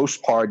for the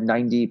most part,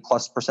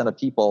 90+% of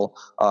people,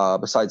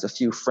 besides a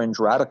few fringe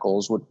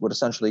radicals, would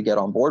essentially get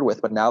on board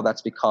with. But now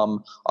that's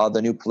become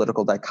the new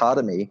political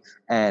dichotomy,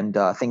 and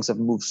things have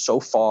moved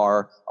so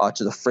far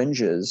to the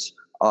fringes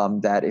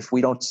that if we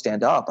don't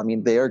stand up, I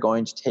mean, they are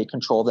going to take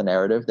control of the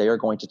narrative. They are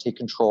going to take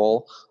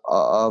control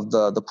of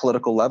the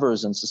political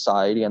levers in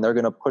society, and they're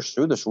going to push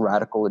through this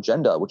radical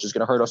agenda, which is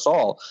going to hurt us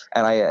all.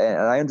 And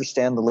I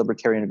understand the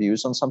libertarian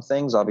views on some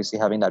things, obviously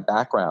having that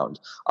background,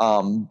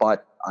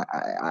 but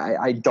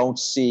I don't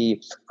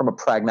see from a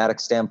pragmatic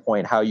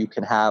standpoint how you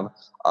can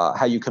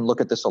look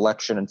at this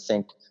election and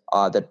think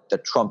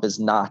that Trump is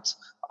not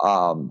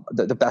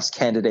the best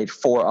candidate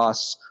for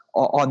us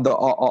on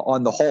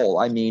the whole.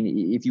 I mean,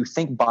 if you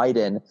think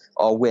Biden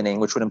winning,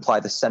 which would imply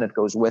the Senate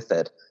goes with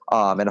it,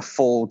 and a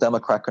full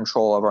Democrat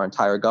control of our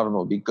entire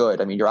government would be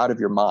good, I mean, you're out of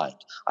your mind.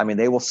 I mean,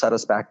 they will set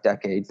us back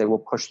decades. They will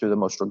push through the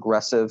most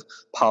regressive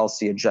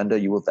policy agenda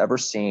you have ever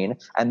seen,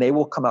 and they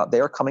will come out.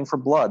 They are coming for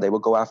blood. They will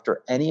go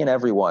after any and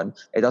everyone.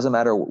 It doesn't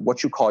matter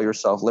what you call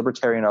yourself,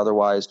 libertarian or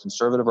otherwise,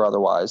 conservative or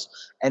otherwise.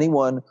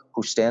 Anyone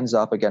who stands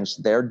up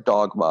against their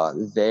dogma,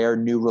 their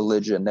new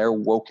religion, their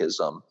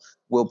wokeism,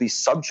 will be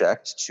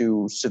subject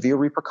to severe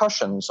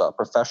repercussions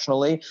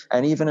professionally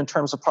and even in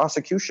terms of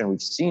prosecution. We've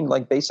seen,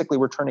 basically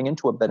we're turning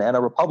into a banana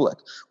republic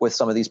with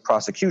some of these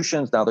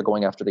prosecutions. Now they're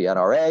going after the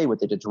NRA, what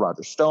they did to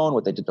Roger Stone,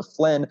 what they did to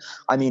Flynn.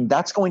 I mean,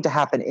 that's going to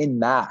happen en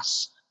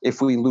masse if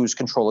we lose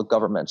control of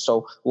government.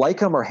 So like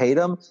him or hate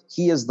him,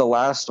 he is the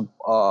last,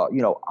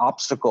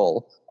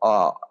 obstacle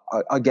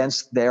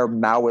against their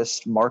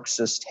Maoist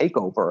Marxist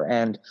takeover.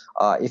 And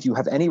if you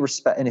have any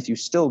respect, and if you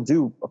still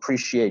do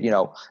appreciate,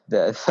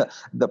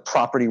 the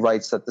property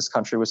rights that this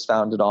country was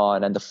founded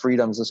on, and the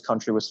freedoms this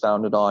country was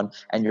founded on,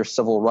 and your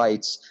civil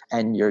rights,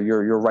 and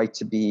your right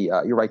to be,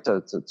 your right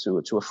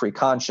to a free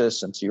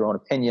conscience and to your own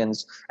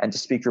opinions, and to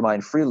speak your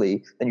mind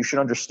freely, then you should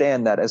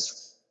understand that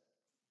as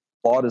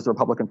flawed as the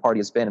Republican Party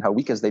has been and how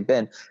weak as they've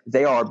been,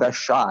 they are our best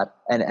shot,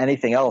 and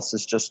anything else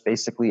is just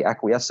basically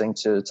acquiescing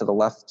to the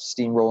left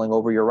steamrolling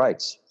over your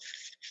rights.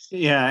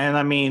 Yeah, and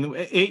I mean,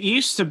 it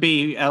used to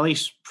be, at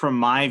least from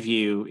my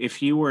view,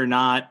 if you were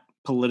not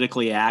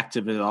politically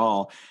active at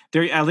all,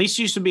 there at least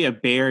used to be a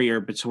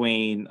barrier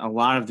between a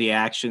lot of the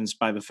actions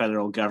by the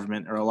federal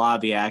government, or a lot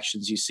of the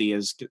actions you see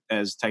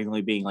as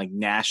technically being like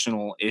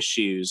national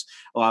issues.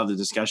 A lot of the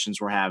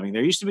discussions we're having,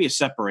 there used to be a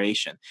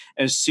separation.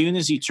 As soon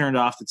as you turned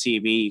off the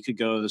TV, you could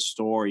go to the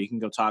store, you can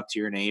go talk to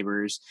your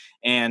neighbors,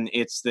 and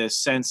it's this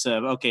sense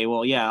of, okay,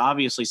 well, yeah,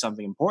 obviously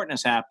something important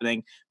is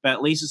happening, but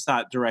at least it's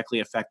not directly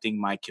affecting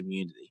my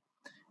community.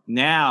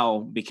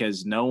 Now,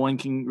 because no one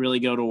can really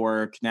go to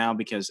work, now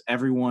because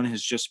everyone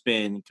has just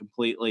been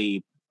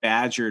completely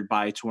badgered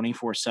by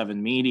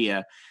 24/7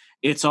 media,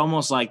 it's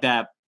almost like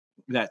that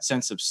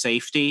sense of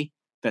safety,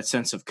 that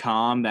sense of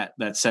calm,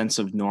 that sense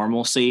of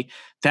normalcy,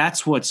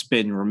 that's what's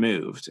been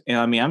removed. And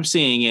I mean, I'm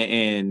seeing it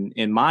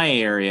in my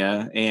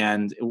area,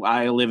 and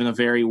I live in a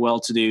very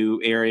well-to-do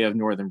area of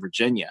Northern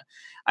Virginia.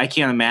 I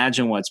can't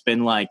imagine what it's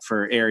been like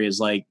for areas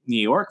like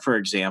New York, for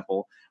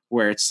example,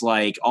 where it's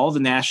like all the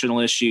national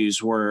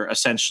issues were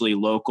essentially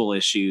local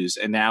issues,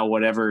 and now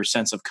whatever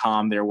sense of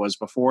calm there was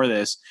before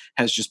this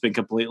has just been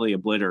completely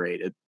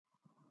obliterated.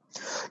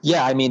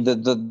 Yeah, I mean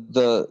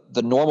the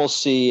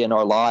normalcy in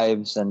our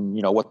lives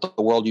and what the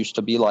world used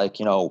to be like,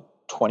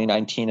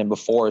 2019 and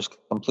before is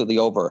completely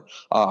over.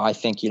 I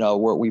think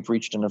we've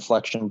reached an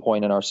inflection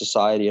point in our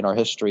society and our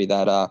history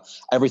that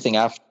everything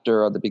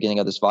after the beginning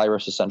of this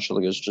virus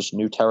essentially is just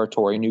new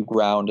territory, new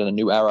ground, and a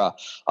new era.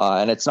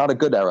 And it's not a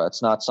good era.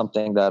 It's not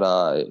something that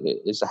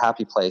is a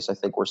happy place. I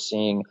think we're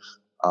seeing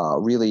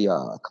really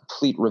a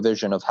complete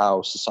revision of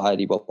how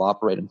society will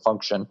operate and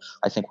function.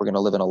 I think we're going to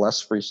live in a less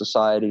free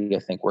society.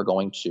 I think we're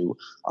going to,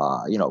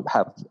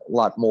 have a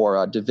lot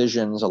more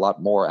divisions, a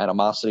lot more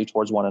animosity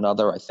towards one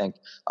another. I think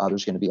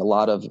there's going to be a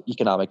lot of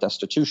economic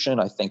destitution.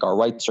 I think our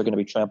rights are going to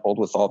be trampled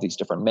with all these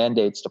different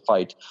mandates to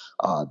fight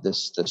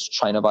this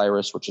China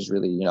virus, which is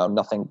really,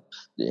 nothing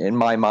in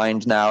my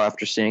mind now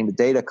after seeing the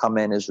data come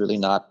in is really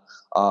not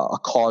a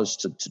cause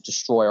to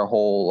destroy our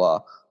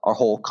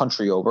whole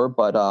country over.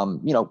 But,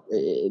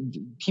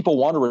 people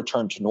want to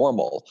return to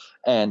normal.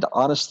 And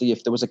honestly,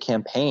 if there was a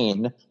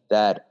campaign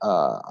that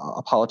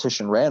a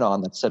politician ran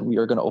on that said, we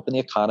are going to open the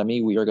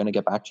economy, we are going to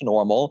get back to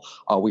normal,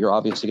 we are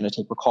obviously going to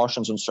take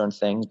precautions on certain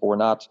things, but we're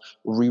not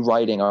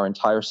rewriting our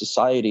entire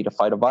society to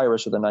fight a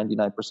virus with a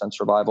 99%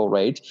 survival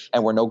rate,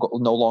 and we're no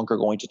longer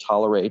going to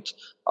tolerate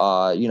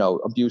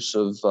abuse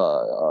of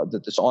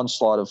this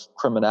onslaught of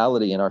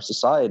criminality in our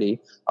society.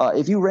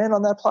 If you ran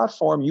on that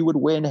platform, you would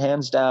win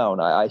hands down.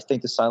 I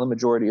think the silent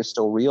majority is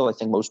still real. I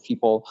think most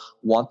people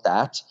want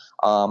that.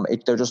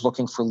 They're just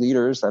looking for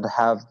leaders that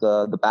have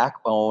the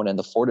backbone and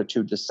the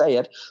fortitude to say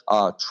it.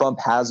 Trump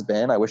has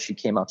been. I wish he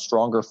came out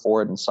stronger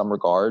for it in some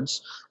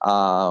regards.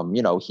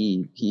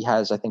 He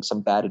has, I think,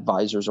 some bad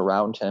advisors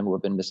around him who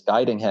have been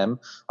misguiding him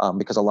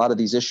because a lot of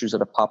these issues that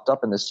have popped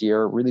up in this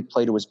year really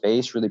play to his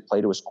base, really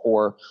play to his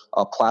core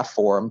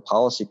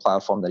policy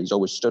platform that he's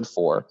always stood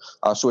for.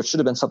 So it should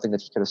have been something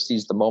that he could have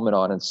seized the moment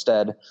on.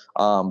 Instead,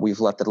 we've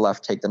let the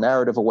left take the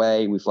narrative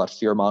away. We've let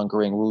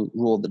fear-mongering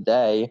rule the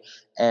day.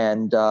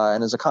 And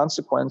as a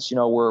consequence,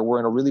 we're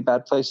in a really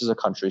bad place as a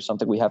country,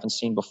 something we haven't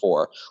seen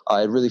before.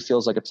 It really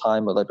feels like a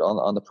time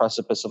on the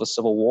precipice of a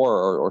civil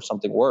war or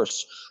something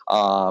worse.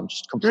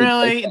 Just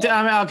really?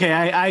 Okay,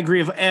 I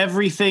agree with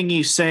everything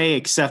you say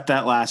except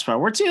that last part.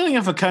 We're dealing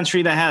with a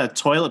country that had a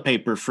toilet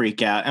paper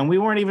freak out, and we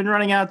weren't even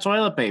running out of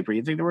toilet paper.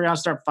 You think that we're going to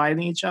start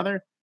fighting each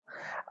other?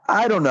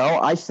 I don't know.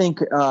 I think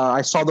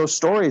I saw those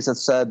stories that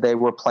said they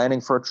were planning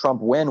for a Trump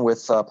win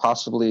with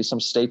possibly some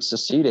states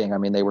seceding. I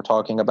mean, they were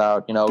talking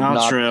about,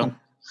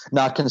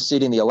 not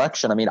conceding the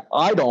election. I mean,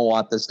 I don't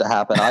want this to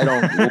happen.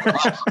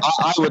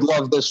 I would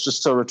love this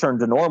just to return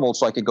to normal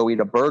so I could go eat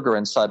a burger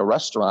inside a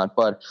restaurant.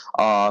 But,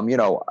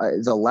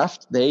 the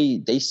left,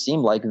 they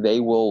seem like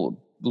they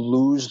will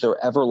lose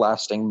their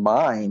everlasting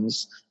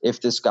minds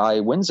if this guy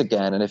wins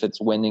again, and if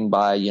it's winning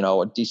by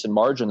a decent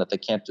margin that they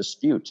can't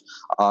dispute.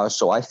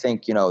 So I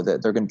think that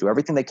they're going to do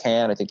everything they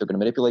can. I think they're going to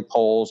manipulate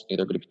polls. I think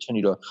they're going to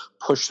continue to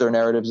push their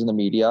narratives in the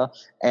media,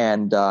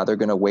 and they're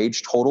going to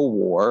wage total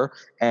war.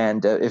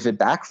 And if it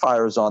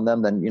backfires on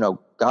them, then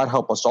God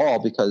help us all,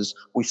 because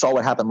we saw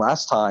what happened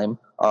last time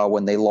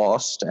when they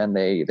lost and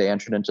they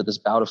entered into this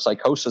bout of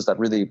psychosis that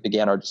really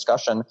began our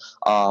discussion.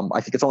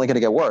 I think it's only going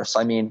to get worse.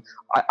 I mean,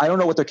 I don't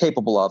know what they're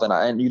capable of.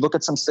 And you look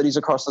at some cities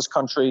across this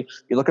country,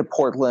 you look at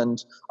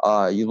Portland,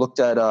 you looked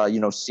at,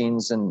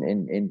 scenes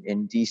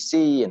in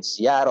DC and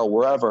Seattle,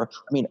 wherever.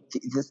 I mean,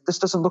 this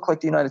doesn't look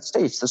like the United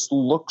States. This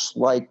looks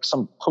like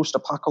some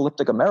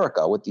post-apocalyptic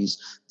America with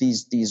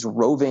these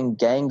roving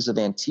gangs of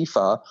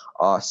Antifa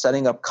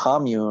setting up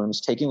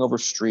communes, taking over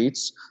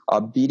streets,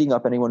 beating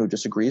up anyone who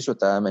disagrees with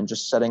them, and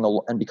just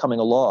and becoming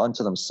a law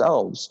unto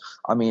themselves.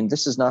 I mean,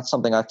 this is not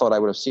something I thought I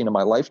would have seen in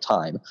my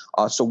lifetime.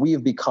 So we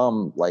have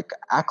become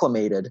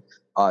acclimated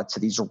to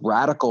these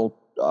radical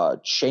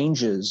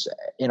changes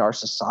in our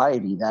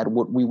society that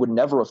we would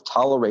never have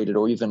tolerated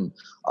or even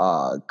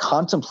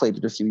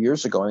contemplated a few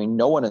years ago. I mean,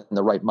 no one in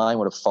the right mind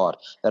would have thought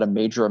that a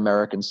major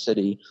American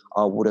city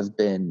would have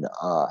been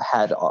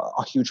had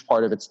a huge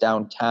part of its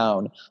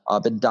downtown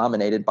been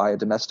dominated by a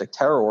domestic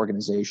terror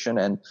organization,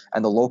 and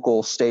the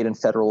local, state, and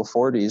federal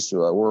authorities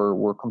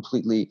were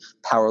completely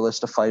powerless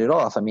to fight it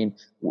off. I mean,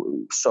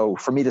 so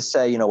for me to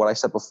say, what I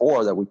said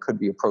before, that we could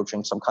be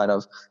approaching some kind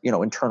of,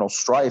 internal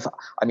strife,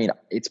 I mean,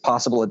 it's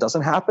possible it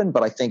doesn't happen,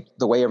 but I think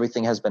the way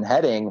everything has been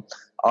heading,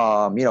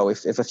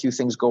 if a few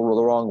things go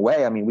the wrong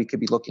way, I mean, we could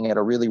be looking at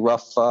a really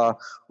rough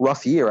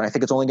year. And I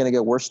think it's only going to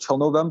get worse till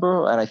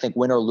November. And I think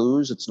win or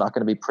lose, it's not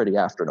going to be pretty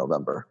after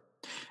November.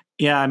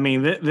 Yeah, I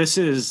mean, this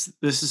is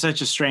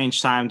such a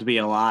strange time to be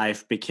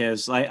alive,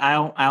 because I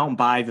don't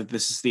buy that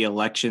this is the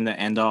election that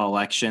end all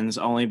elections,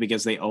 only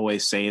because they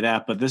always say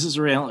that. But this is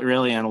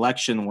really an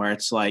election where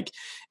it's like,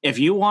 if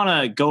you want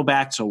to go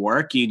back to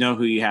work, you know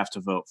who you have to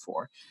vote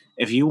for.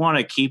 If you want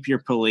to keep your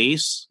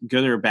police,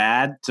 good or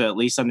bad, to at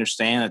least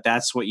understand that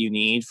that's what you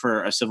need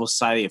for a civil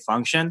society to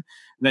function,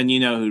 then you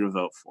know who to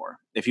vote for.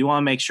 if you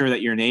want to make sure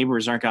that your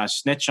neighbors aren't going to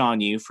snitch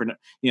on you for,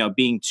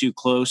 being too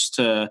close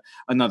to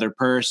another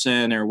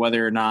person, or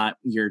whether or not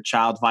your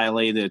child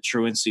violated a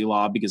truancy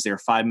law because they were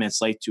 5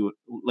 minutes late to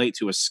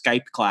a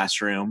Skype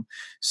classroom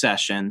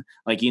session,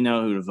 like,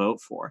 who to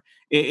vote for.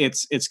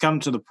 It's come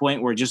to the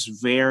point where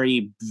just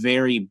very,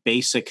 very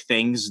basic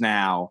things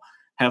now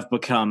have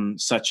become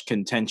such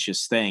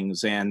contentious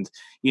things. And,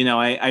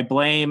 I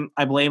blame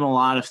a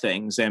lot of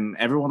things, and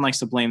everyone likes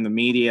to blame the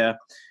media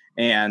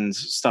and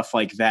stuff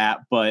like that.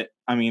 But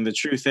I mean, the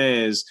truth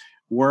is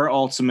we are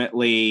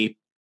ultimately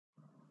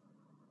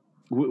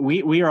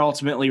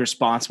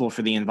responsible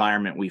for the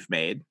environment we've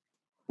made.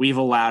 We've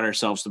allowed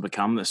ourselves to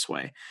become this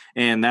way.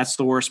 And that's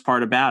the worst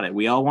part about it.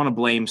 We all want to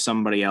blame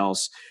somebody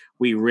else.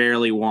 We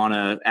rarely want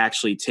to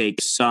actually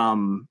take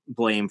some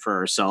blame for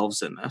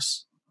ourselves in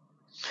this.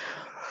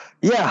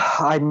 Yeah,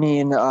 I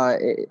mean,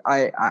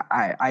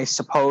 I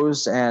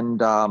suppose,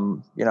 and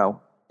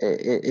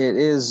it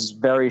is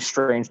very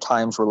strange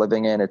times we're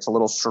living in. It's a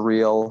little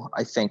surreal.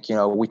 I think,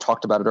 we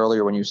talked about it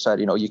earlier when you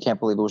said, you can't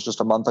believe it was just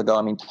a month ago.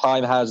 I mean,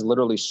 time has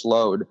literally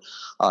slowed.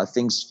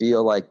 Things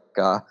feel like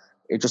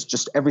it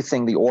just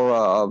everything, the aura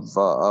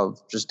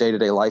of just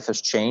day-to-day life has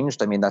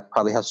changed. I mean, that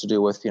probably has to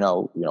do with, we're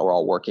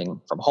all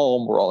working from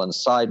home. We're all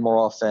inside more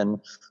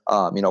often.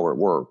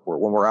 We're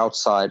when we're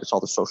outside, it's all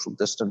the social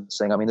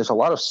distancing. I mean, there's a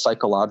lot of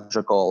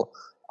psychological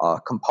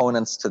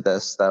components to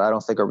this that I don't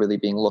think are really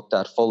being looked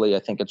at fully. I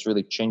think it's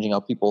really changing how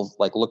people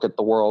look at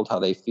the world, how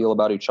they feel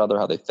about each other,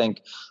 how they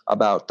think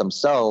about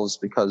themselves,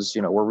 because,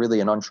 we're really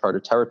in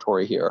uncharted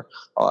territory here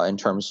in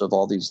terms of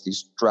all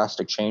these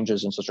drastic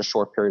changes in such a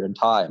short period of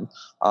time.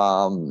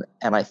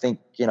 And I think,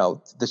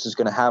 this is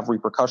going to have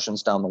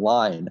repercussions down the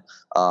line,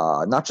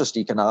 not just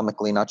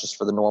economically, not just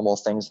for the normal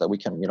things that we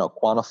can,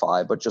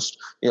 quantify, but just,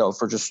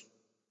 for just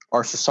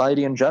our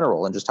society in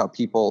general, and just how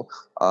people,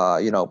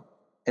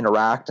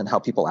 interact and how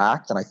people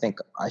act. And I think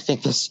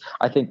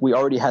we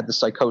already had the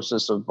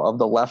psychosis of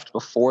the left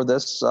before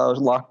this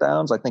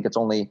lockdowns. I think it's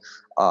only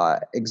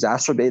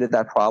exacerbated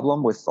that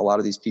problem with a lot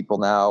of these people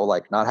now,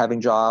 not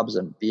having jobs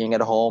and being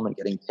at home and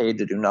getting paid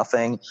to do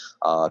nothing,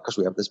 because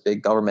we have this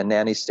big government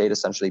nanny state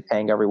essentially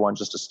paying everyone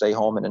just to stay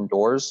home and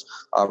indoors,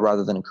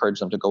 rather than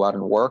encourage them to go out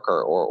and work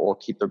or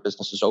keep their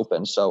businesses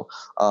open. So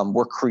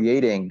we're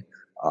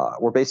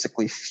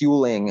basically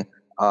fueling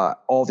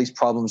all these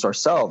problems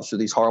ourselves through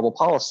these horrible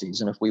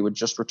policies. And if we would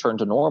just return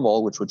to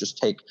normal, which would just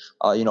take,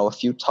 a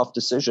few tough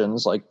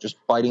decisions, like just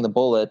biting the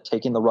bullet,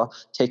 taking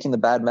the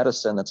bad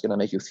medicine that's going to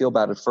make you feel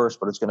bad at first,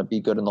 but it's going to be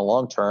good in the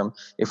long term.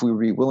 If we would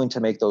be willing to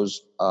make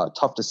those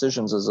tough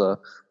decisions as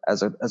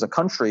a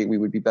country, we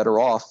would be better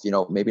off,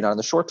 maybe not in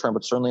the short term,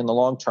 but certainly in the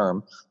long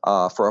term,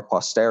 for our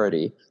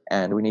posterity.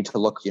 And we need to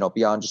look,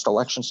 beyond just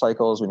election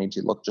cycles. We need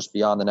to look just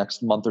beyond the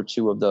next month or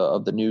two of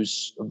the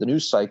news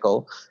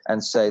cycle,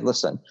 and say,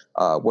 listen,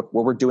 what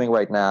we're doing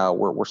right now,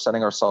 we're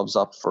setting ourselves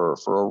up for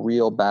a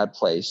real bad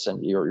place.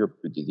 And these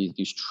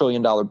 $1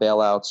 trillion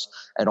bailouts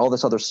and all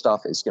this other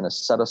stuff is going to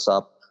set us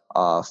up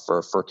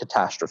for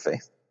catastrophe.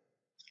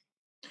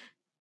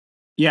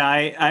 Yeah,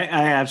 I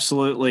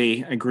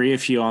absolutely agree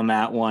with you on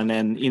that one.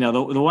 And,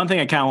 the one thing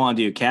I kind of want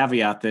to do,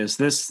 caveat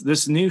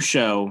this new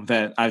show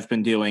that I've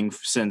been doing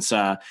since,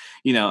 I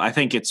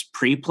think it's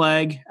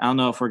pre-plague. I don't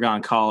know if we're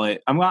going to call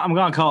it, I'm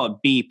going to call it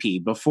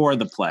BP, before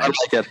the plague. I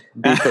like it.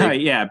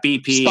 BP. Yeah,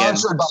 BP.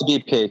 Sponsored by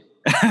BP.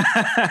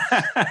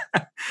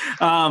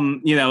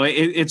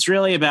 It's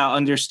really about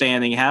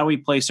understanding how we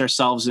place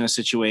ourselves in a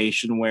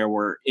situation where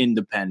we're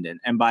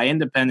independent. And by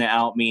independent, I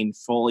don't mean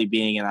fully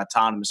being an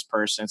autonomous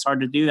person. It's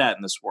hard to do that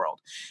in this world,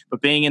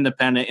 but being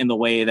independent in the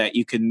way that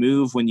you can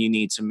move when you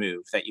need to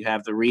move, that you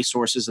have the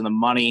resources and the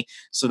money,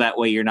 so that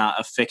way you're not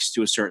affixed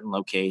to a certain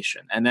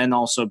location. And then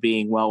also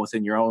being well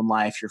within your own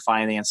life, your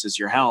finances,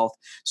 your health,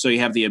 so you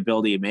have the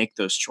ability to make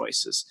those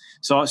choices.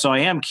 So I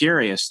am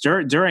curious,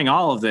 during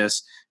all of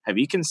this, have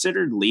you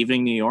considered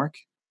leaving New York?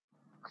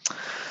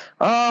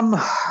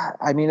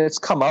 I mean, it's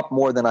come up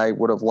more than I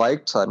would have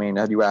liked. I mean,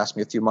 had you asked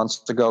me a few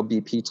months ago,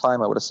 BP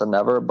time, I would have said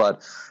never.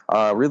 But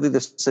really,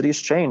 the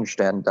city's changed,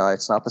 and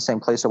it's not the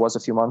same place it was a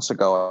few months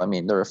ago. I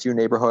mean, there are a few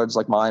neighborhoods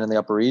like mine in the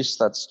Upper East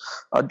that's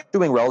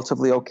doing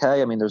relatively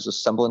okay. I mean, there's a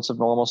semblance of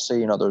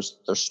normalcy. There's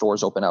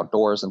stores open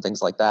outdoors and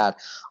things like that,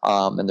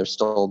 and there's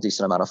still a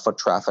decent amount of foot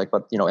traffic.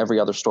 But every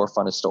other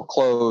storefront is still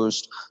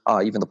closed.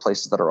 Even the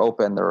places that are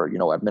open, they're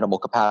at minimal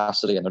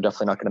capacity, and they're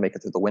definitely not going to make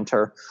it through the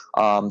winter.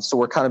 So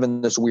we're kind of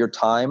in this weird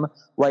time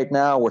right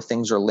now where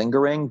things are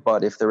lingering.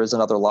 But if there is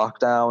another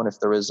lockdown, if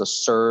there is a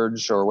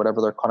surge or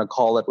whatever they're going to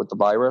call it with the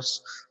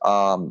virus,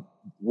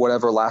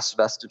 whatever last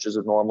vestiges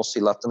of normalcy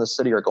left in the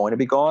city are going to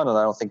be gone. And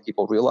I don't think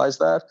people realize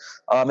that.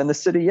 In the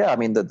city, yeah, I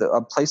mean,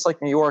 a place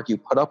like New York, you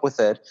put up with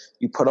it.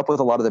 You put up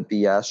with a lot of the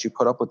BS. You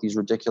put up with these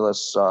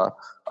ridiculous,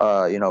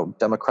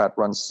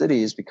 Democrat-run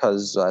cities,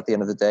 because at the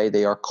end of the day,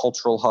 they are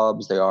cultural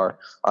hubs. They are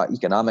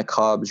economic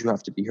hubs. You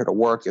have to be here to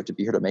work. You have to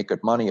be here to make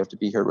good money. You have to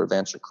be here to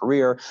advance your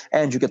career,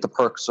 and you get the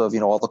perks of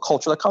all the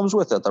culture that comes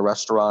with it: the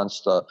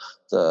restaurants,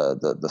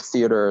 the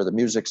theater, the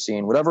music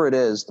scene, whatever it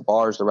is, the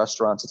bars, the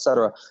restaurants,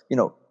 etc.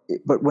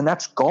 but when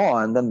that's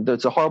gone, then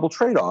it's a horrible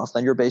trade-off.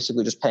 Then you're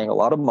basically just paying a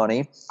lot of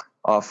money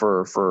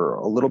for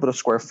a little bit of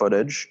square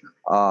footage,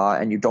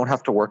 and you don't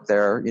have to work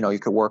there. You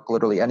could work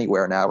literally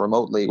anywhere now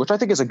remotely, which I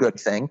think is a good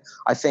thing.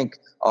 I think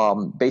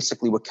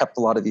basically what kept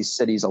a lot of these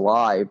cities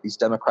alive, these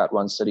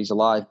Democrat-run cities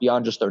alive,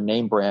 beyond just their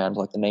name brand,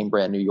 like the name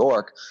brand New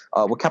York,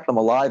 what kept them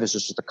alive is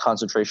just the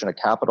concentration of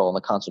capital and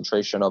the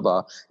concentration of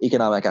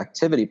economic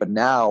activity. But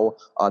now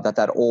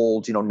that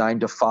old 9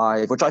 to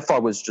 5, which I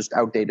thought was just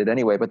outdated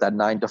anyway, but that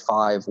 9 to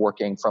 5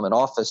 working from an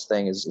office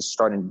thing is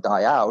starting to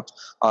die out,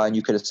 and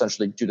you could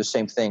essentially do the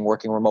same thing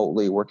working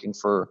remotely, working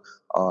for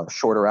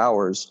shorter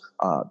hours.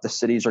 The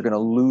cities are going to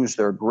lose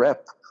their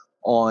grip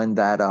on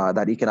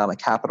that economic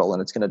capital,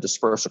 and it's going to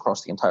disperse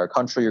across the entire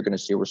country. You're going to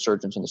see a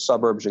resurgence in the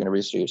suburbs. You're going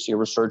to see a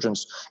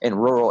resurgence in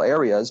rural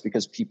areas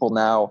because people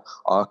now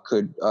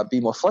could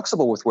be more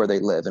flexible with where they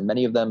live, and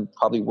many of them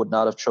probably would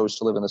not have chose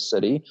to live in the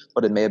city,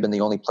 but it may have been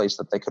the only place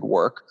that they could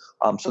work.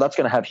 So that's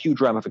going to have huge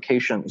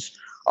ramifications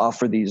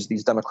for these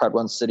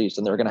Democrat-run cities,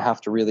 and they're going to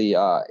have to really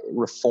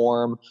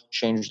reform,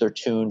 change their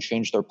tune,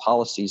 change their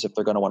policies if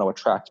they're going to want to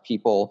attract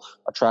people,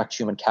 attract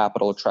human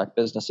capital, attract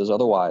businesses.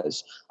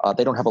 Otherwise,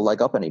 they don't have a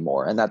leg up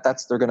anymore, and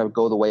they're going to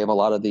go the way of a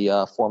lot of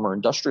the former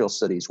industrial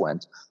cities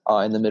went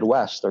in the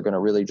Midwest. They're going to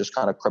really just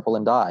kind of cripple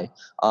and die,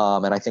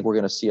 and I think we're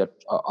going to see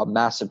a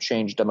massive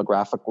change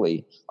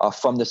demographically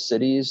from the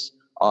cities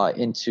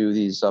into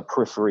these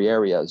periphery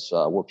areas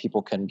where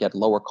people can get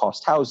lower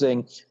cost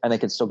housing and they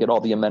can still get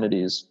all the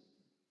amenities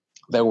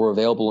that were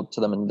available to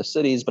them in the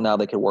cities, but now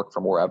they could work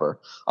from wherever.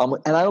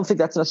 And I don't think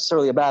that's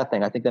necessarily a bad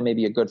thing. I think that may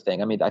be a good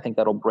thing. I mean, I think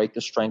that'll break the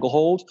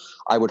stranglehold.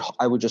 I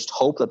would just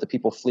hope that the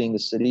people fleeing the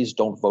cities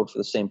don't vote for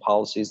the same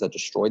policies that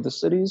destroyed the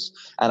cities.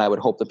 And I would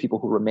hope that people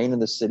who remain in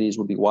the cities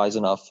would be wise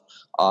enough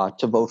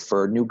to vote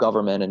for new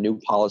government and new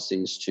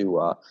policies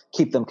to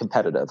keep them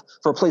competitive.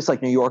 For a place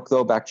like New York,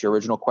 though, back to your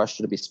original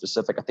question, to be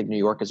specific, I think New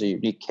York is a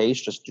unique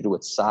case just due to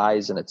its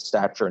size and its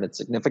stature and its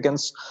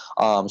significance.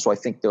 So I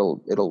think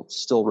it'll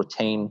still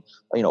retain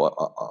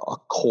a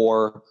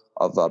core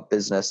of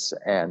business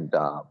and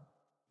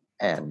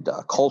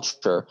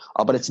culture,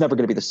 but it's never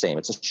going to be the same.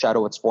 It's a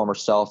shadow of its former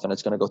self, and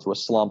it's going to go through a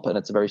slump, and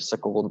it's a very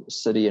cyclical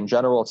city in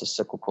general. It's a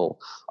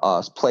cyclical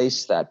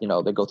place that,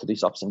 they go through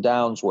these ups and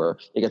downs where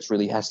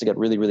it has to get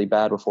really, really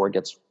bad before it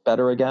gets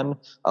better again,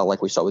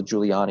 like we saw with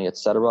Giuliani, et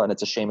cetera. And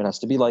it's a shame it has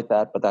to be like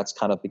that, but that's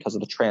kind of because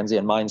of the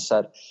transient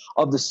mindset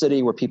of the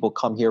city where people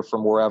come here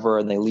from wherever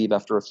and they leave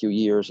after a few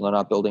years, and they're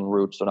not building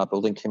roots, they're not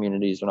building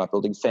communities, they're not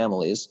building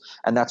families.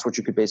 And that's what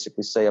you could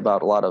basically say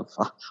about a lot of,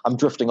 I'm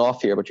drifting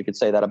off here, but you could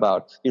say that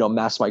about,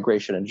 mass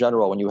migration in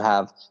general. When you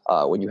have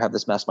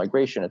this mass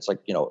migration, it's like,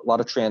 a lot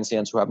of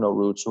transients who have no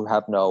roots, who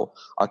have no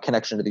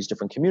connection to these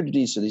different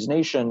communities, to these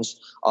nations.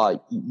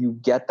 You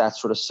get that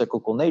sort of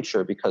cyclical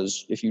nature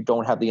because if you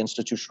don't have the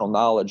institutional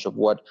knowledge of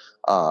what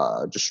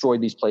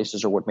destroyed these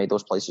places or what made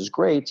those places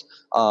great,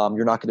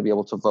 you're not going to be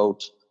able to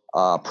vote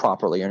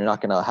properly, and you're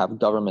not going to have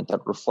government that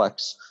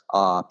reflects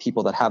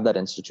people that have that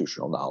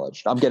institutional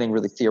knowledge. I'm getting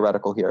really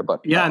theoretical here, but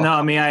yeah, no,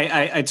 I mean,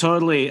 I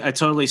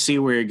totally see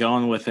where you're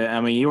going with it. I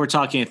mean, you were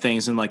talking of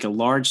things in like a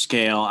large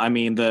scale. I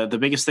mean, the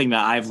biggest thing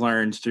that I've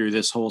learned through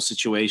this whole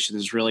situation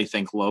is really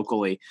think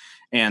locally.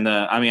 And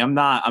I mean, I'm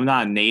not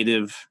a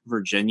native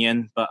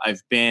Virginian, but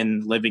I've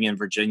been living in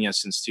Virginia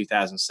since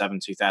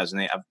 2007,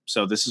 2008.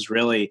 So this is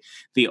really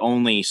the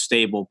only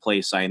stable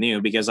place I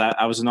knew because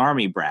I was an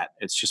Army brat.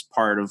 It's just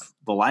part of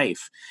the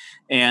life.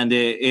 And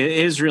it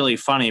is really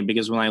funny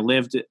because when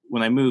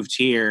I moved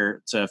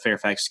here to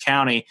Fairfax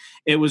County,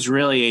 it was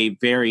really a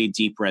very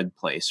deep red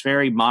place,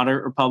 very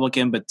moderate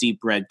Republican, but deep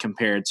red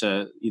compared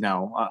to,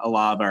 a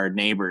lot of our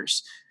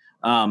neighbors.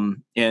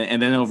 And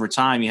then over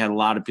time, you had a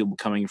lot of people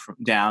coming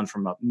down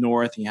from up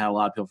north. And you had a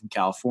lot of people from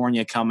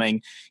California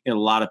coming. You had a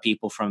lot of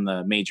people from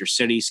the major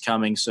cities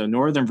coming. So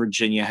Northern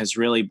Virginia has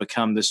really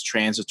become this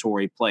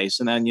transitory place.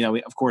 And then,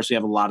 of course, we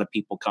have a lot of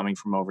people coming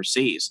from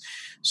overseas.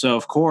 So,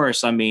 of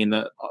course, I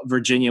mean,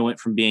 Virginia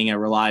went from being a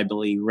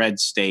reliably red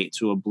state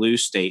to a blue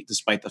state,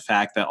 despite the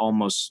fact that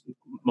almost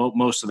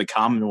most of the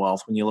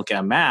Commonwealth, when you look at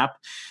a map,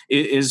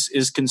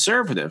 is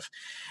conservative.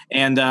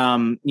 And,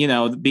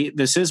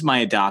 this is my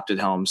adopted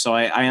home. So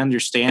I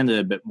understand it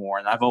a bit more.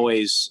 And I've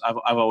always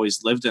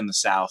lived in the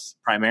South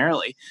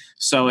primarily.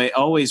 So it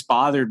always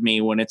bothered me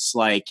when it's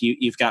like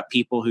you've got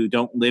people who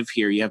don't live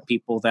here. You have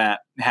people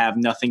that have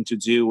nothing to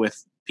do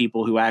with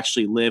people who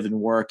actually live and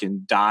work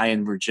and die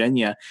in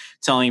Virginia,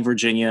 telling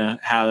Virginia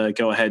how to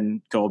go ahead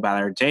and go about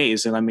our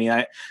days. And I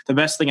mean, the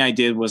best thing I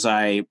did was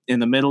in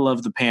the middle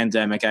of the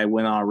pandemic, I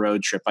went on a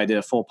road trip. I did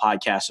a full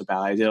podcast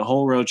about it. I did a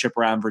whole road trip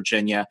around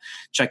Virginia,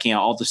 checking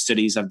out all the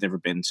cities I've never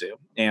been to.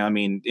 And I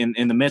mean,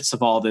 in the midst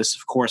of all this,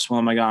 of course, what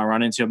am I going to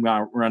run into? I'm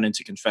going to run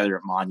into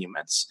Confederate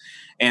monuments.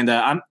 And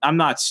I'm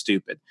not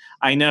stupid.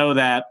 I know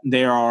that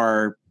there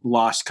are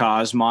lost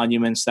cause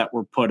monuments that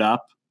were put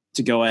up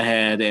to go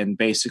ahead and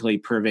basically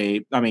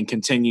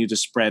continue to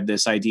spread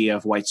this idea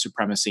of white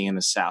supremacy in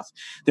the South.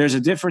 There's a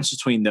difference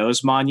between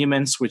those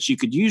monuments, which you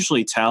could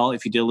usually tell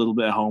if you did a little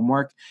bit of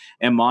homework,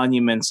 and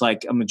monuments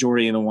like a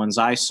majority of the ones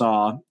I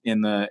saw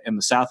in the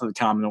South of the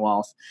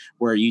Commonwealth,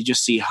 where you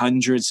just see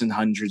hundreds and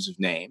hundreds of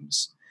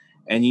names.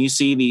 And you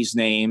see these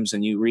names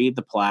and you read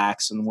the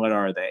plaques, and what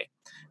are they?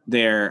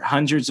 They're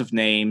hundreds of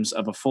names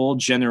of a full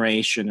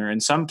generation, or in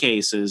some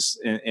cases,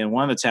 in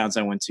one of the towns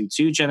I went to,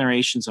 2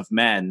 generations of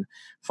men,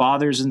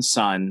 fathers and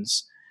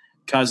sons,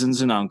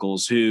 cousins and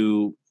uncles,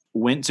 who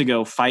went to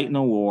go fight in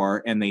a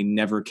war and they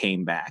never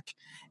came back.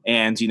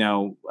 And,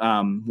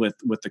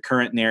 with the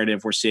current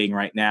narrative we're seeing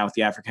right now with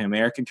the African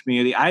American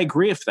community, I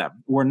agree with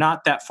them. We're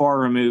not that far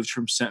removed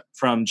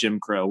from Jim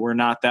Crow. We're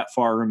not that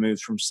far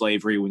removed from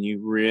slavery when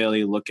you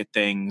really look at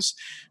things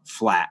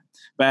flat.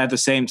 But at the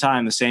same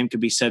time, the same could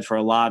be said for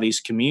a lot of these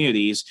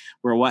communities,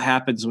 where what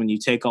happens when you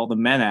take all the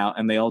men out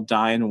and they all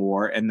die in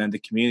war, and then the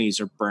communities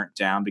are burnt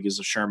down because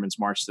of Sherman's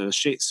march to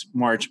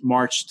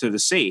the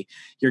sea.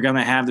 You're going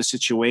to have the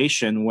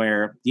situation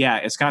where,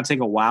 it's going to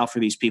take a while for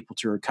these people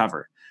to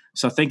recover.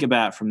 So think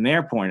about it from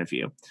their point of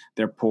view.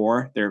 They're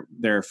poor.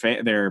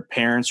 Their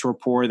parents were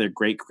poor. Their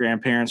great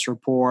grandparents were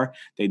poor.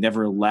 They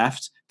never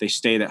left. They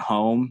stayed at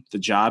home. The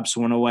jobs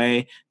went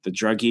away. The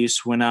drug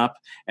use went up.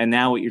 And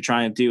now what you're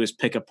trying to do is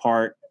pick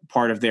apart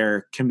part of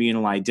their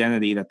communal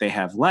identity that they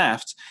have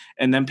left.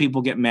 And then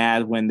people get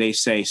mad when they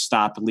say,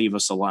 "Stop, leave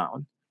us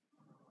alone."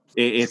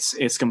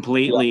 It's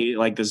completely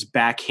like this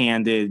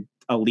backhanded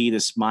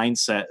elitist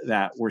mindset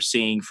that we're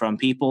seeing from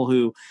people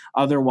who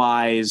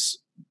otherwise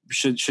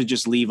should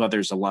just leave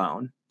others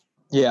alone.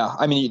 Yeah,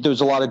 I mean, there's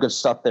a lot of good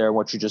stuff there,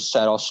 what you just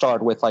said. I'll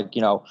start with, how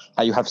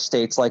you have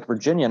states like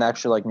Virginia and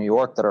actually like New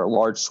York that are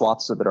large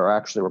swaths of it are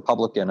actually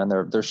Republican, and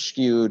they're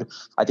skewed,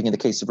 I think, in the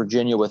case of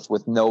Virginia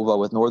with NOVA,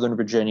 with Northern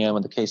Virginia, and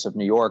in the case of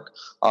New York,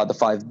 the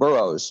 5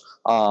 boroughs.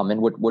 And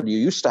what you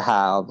used to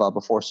have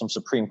before some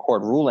Supreme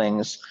Court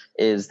rulings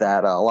is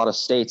that a lot of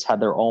states had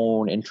their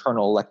own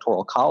internal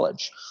electoral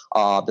college,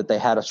 that they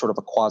had a sort of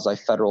a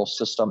quasi-federal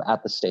system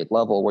at the state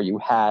level where you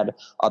had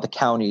the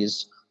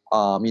counties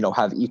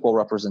have equal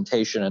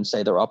representation in,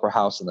 say, their upper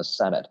house and the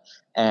Senate.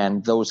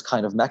 And those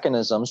kind of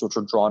mechanisms, which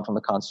were drawn from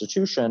the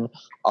Constitution,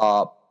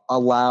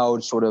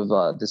 allowed sort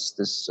of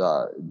this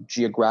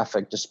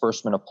geographic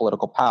disbursement of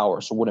political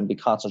power, so it wouldn't be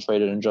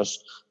concentrated in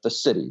just the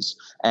cities.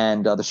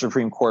 And the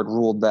Supreme Court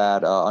ruled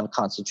that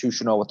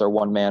unconstitutional with their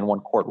one man,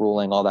 one court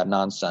ruling, all that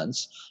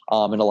nonsense.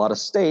 In a lot of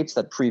states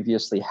that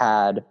previously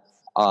had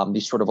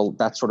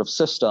that sort of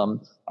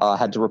system,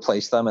 had to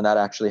replace them, and that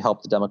actually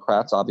helped the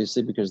Democrats,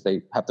 obviously, because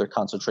they have their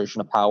concentration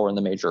of power in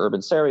the major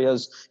urban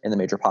areas, in the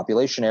major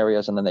population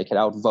areas, and then they could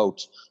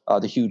outvote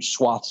the huge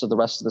swaths of the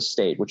rest of the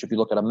state, which, if you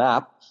look at a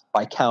map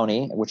by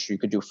county, which you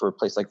could do for a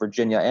place like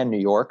Virginia and New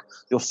York,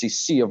 you'll see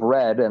sea of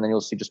red, and then you'll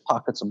see just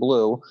pockets of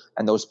blue,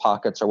 and those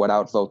pockets are what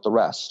outvote the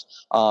rest.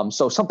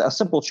 So a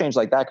simple change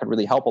like that could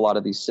really help a lot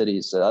of these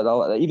cities,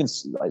 even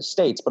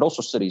states, but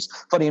also cities.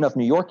 Funny enough,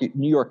 New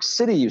York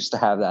City used to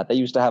have that. They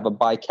used to have a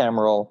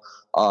bicameral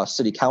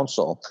city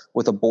council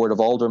with a board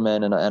of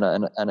aldermen and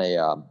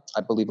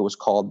I believe it was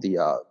called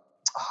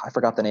I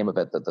forgot the name of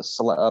it,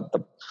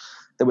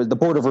 there was the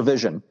Board of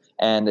Revision,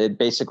 and it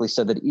basically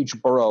said that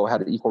each borough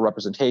had an equal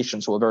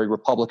representation. So a very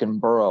Republican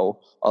borough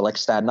like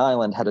Staten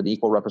Island had an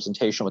equal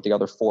representation with the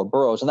other 4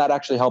 boroughs, and that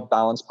actually helped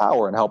balance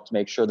power and helped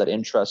make sure that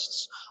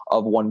interests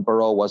of one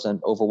borough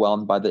wasn't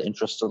overwhelmed by the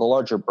interests of the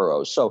larger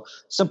boroughs. So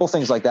simple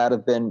things like that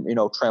have been,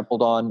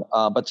 trampled on.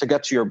 But to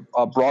get to your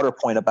broader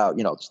point about,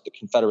 the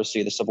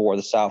Confederacy, the Civil War,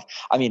 the South,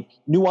 I mean,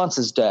 nuance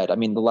is dead. I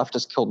mean, the left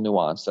has killed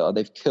nuance.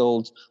 They've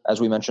killed,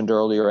 as we mentioned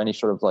earlier, any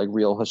sort of like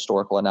real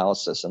historical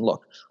analysis. And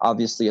look,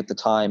 obviously at the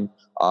time,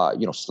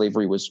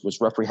 slavery was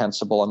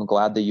reprehensible. I'm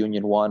glad the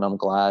Union won. I'm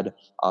glad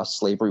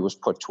slavery was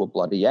put to a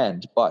bloody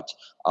end. But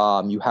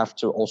you have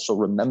to also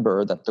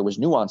remember that there was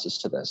nuances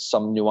to this.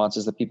 Some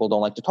nuances that people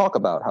don't like to talk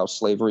about, how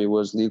slavery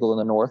was legal in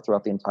the North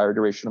throughout the entire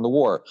duration of the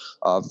war.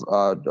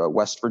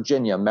 West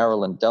Virginia,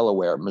 Maryland,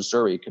 Delaware,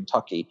 Missouri,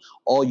 Kentucky,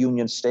 all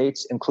Union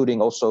states,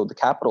 including also the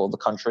capital of the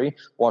country,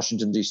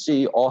 Washington,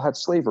 D.C., all had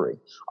slavery.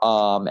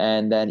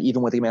 And then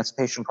even when the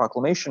Emancipation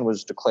Proclamation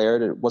was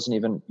declared, it wasn't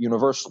even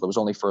universal. It was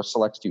only for a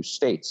select few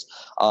states.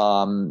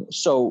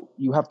 So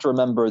you have to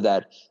remember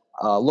that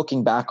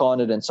looking back on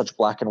it in such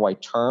black and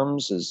white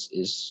terms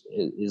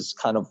is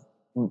kind of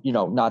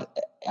not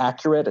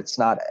accurate. It's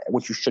not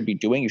what you should be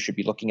doing. You should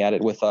be looking at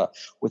it with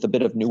a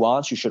bit of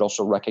nuance. You should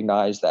also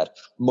recognize that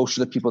most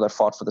of the people that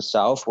fought for the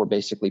South were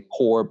basically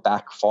poor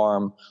back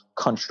farm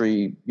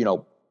country,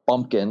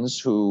 bumpkins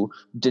who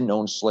didn't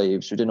own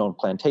slaves, who didn't own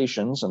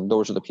plantations. And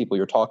those are the people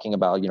you're talking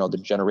about, the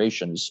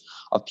generations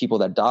of people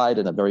that died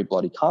in a very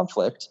bloody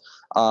conflict.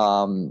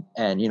 And,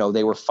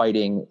 they were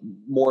fighting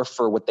more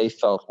for what they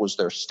felt was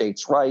their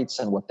states' rights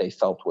and what they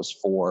felt was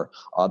for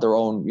their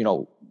own,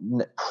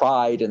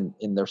 pride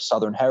in their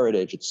Southern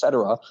heritage, et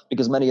cetera,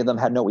 because many of them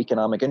had no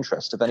economic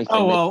interest. If anything.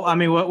 Oh, well, I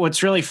mean,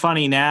 what's really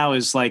funny now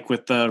is like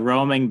with the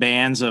roaming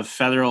bands of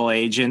federal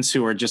agents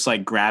who are just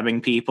like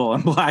grabbing people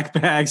in black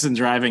bags and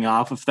driving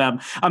off of them.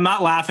 I'm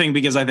not laughing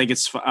because I think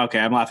it's okay.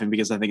 I'm laughing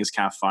because I think it's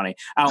kind of funny.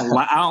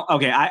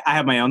 I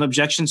have my own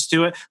objections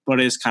to it, but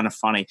it is kind of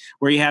funny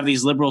where you have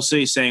these liberal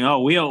cities saying,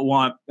 oh, we don't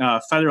want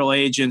federal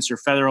agents or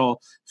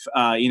federal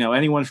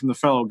anyone from the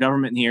federal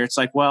government here. It's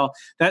like, well,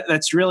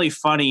 that's really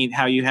funny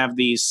how you have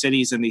these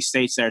cities and these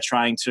states that are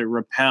trying to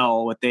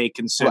repel what they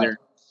consider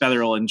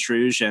federal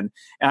intrusion.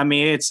 I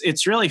mean,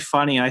 it's really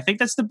funny. And I think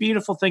that's the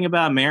beautiful thing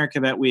about America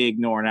that we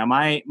ignore. Now,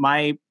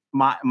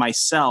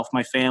 myself,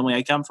 my family,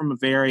 I come from a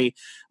very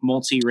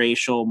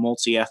multiracial,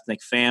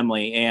 multi-ethnic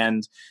family.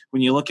 And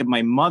when you look at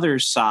my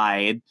mother's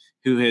side,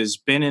 who has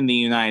been in the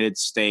United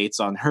States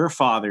on her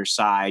father's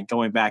side,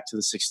 going back to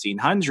the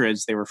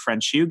 1600s. They were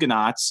French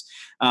Huguenots.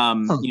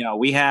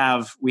 We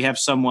have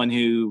someone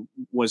who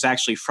was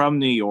actually from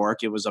New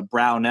York. It was a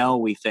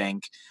Brownell, we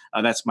think.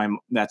 That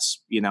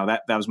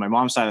was my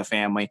mom's side of the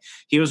family.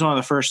 He was one of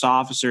the first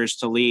officers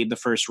to lead the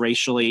first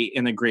racially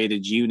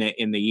integrated unit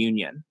in the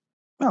Union.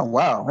 Oh,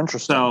 wow.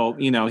 Interesting. So,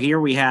 here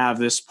we have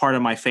this part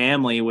of my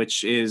family,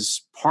 which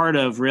is part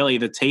of really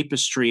the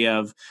tapestry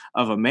of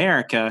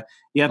America.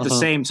 Yet at the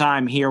same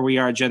time, here we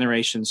are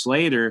generations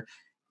later.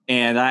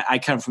 And I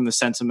come from the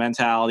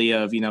sentimentality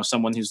of,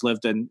 someone who's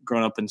lived and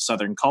grown up in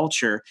Southern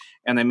culture.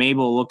 And I'm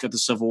able to look at the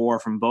Civil War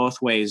from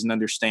both ways and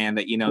understand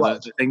that,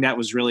 the thing that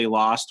was really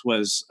lost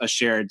was a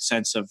shared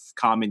sense of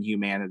common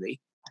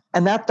humanity.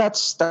 And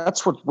that's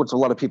what a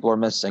lot of people are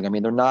missing. I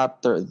mean,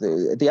 at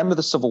the end of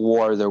the Civil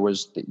War, there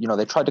was,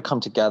 they tried to come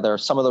together.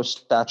 Some of those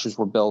statues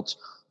were built.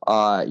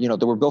 They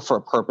were built for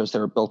a purpose. They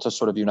were built to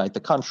sort of unite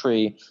the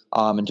country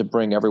and to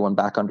bring everyone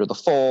back under the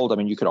fold. I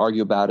mean, you could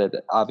argue about it,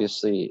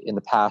 obviously, in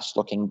the past,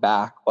 looking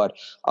back, but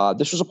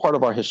this was a part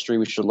of our history.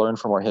 We should learn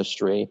from our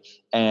history.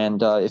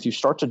 And if you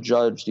start to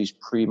judge these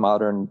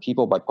pre-modern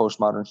people by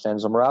postmodern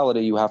standards of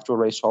morality, you have to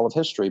erase all of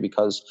history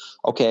because,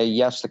 okay,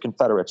 yes, the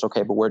Confederates,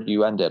 okay, but where do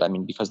you end it? I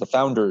mean, because the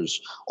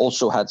founders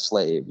also had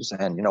slaves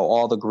and,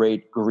 all the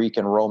great Greek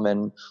and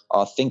Roman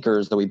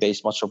thinkers that we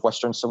base much of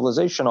Western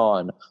civilization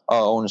on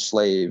owned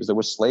slaves. There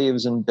were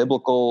slaves in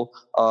biblical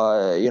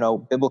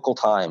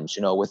times,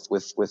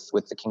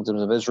 with the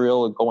kingdoms of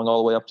Israel going all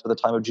the way up to the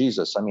time of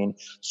Jesus. I mean,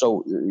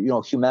 so,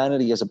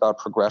 humanity is about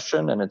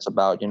progression and it's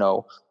about,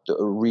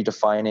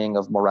 redefining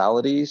of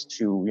moralities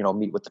to,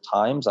 meet with the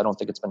times. I don't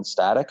think it's been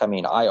static. I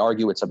mean, I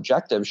argue it's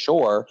objective,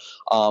 sure.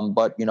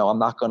 But, I'm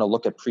not going to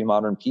look at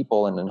pre-modern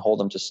people and hold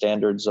them to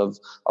standards of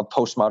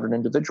postmodern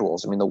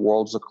individuals. I mean, the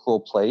world's a cruel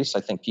place. I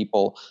think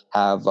people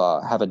have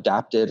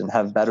adapted and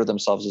have bettered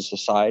themselves as a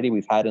society.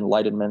 We've had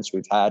enlightenments.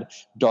 We've had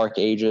dark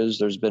ages.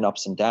 There's been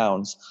ups and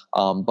downs.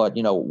 But,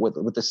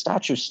 with the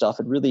statue stuff,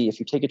 it really, if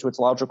you take it to its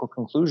logical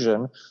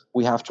conclusion,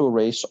 we have to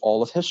erase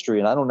all of history.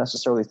 And I don't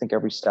necessarily think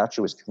every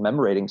statue is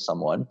commemorating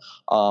someone.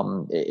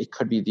 It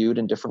could be viewed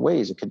in different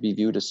ways. It could be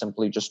viewed as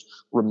simply just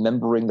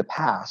remembering the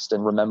past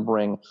and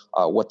remembering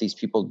what these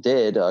people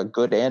did,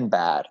 good and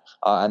bad.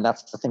 And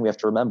that's the thing we have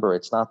to remember.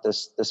 It's not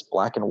this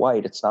black and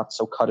white. It's not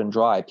so cut and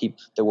dry.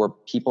 There were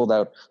people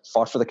that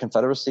fought for the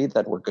Confederacy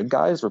that were good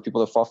guys. There were people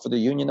that fought for the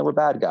Union that were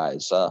bad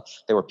guys.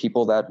 There were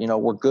people that,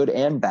 were good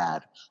and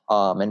bad.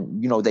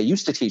 And, they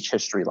used to teach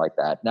history like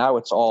that. Now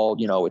it's all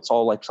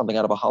like something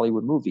out of a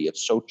Hollywood movie.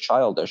 It's so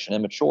childish and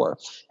immature.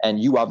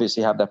 And you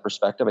obviously have that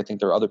perspective. I think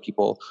there are other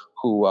people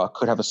who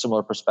could have a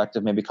similar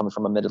perspective, maybe coming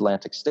from a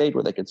mid-Atlantic state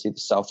where they could see the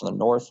South and the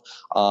North.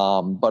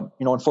 But,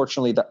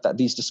 unfortunately, that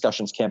these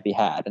discussions can't be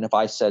had. And if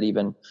I said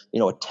even, a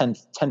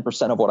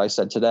 10% of what I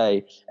said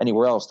today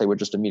anywhere else, they would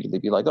just immediately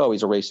be like, oh,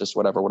 he's a racist,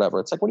 whatever.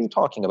 It's like, what are you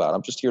talking about?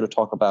 I'm just here to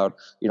talk about,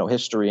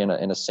 history in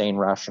a sane,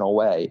 rational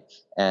way.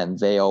 And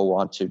they all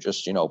want to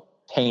just,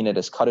 paint it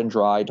as cut and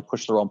dry to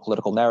push their own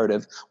political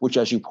narrative, which,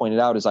 as you pointed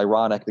out, is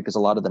ironic because a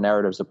lot of the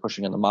narratives they're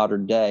pushing in the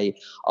modern day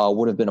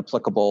would have been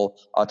applicable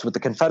to what the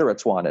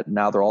Confederates wanted.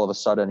 Now they're all of a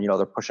sudden,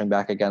 they're pushing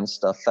back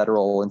against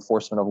federal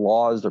enforcement of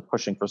laws. They're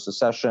pushing for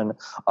secession.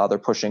 They're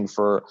pushing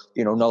for,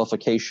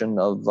 nullification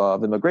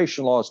of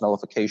immigration laws,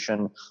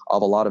 nullification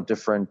of a lot of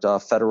different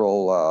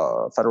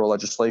federal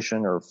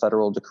legislation or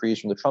federal decrees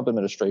from the Trump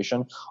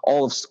administration.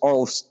 All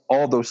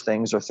those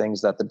things are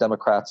things that the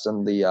Democrats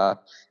and the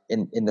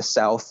in the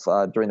South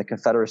during the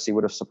Confederacy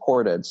would have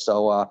supported.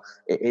 So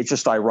it's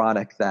just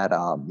ironic that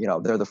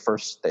they're the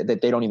first. They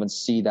don't even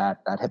see that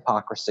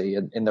hypocrisy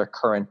in their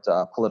current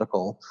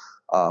political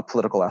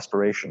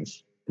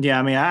aspirations. Yeah,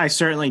 I mean, I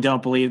certainly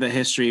don't believe that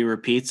history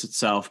repeats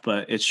itself,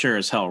 but it sure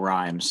as hell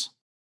rhymes.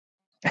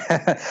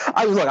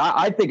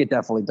 I think it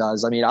definitely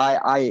does. I mean,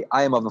 I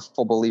am of the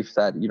full belief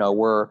that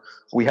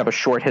we have a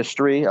short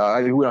history,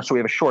 so we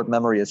have a short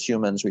memory as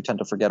humans. We tend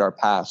to forget our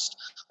past,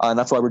 and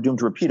that's why we're doomed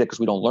to repeat it because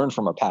we don't learn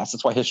from our past.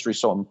 That's why history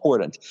is so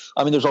important.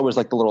 I mean, there's always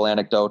like the little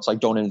anecdotes, like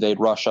don't invade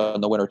Russia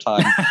in the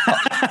wintertime.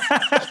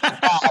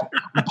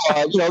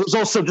 There's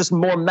also just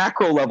more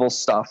macro level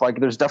stuff. Like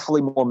there's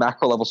definitely more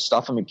macro level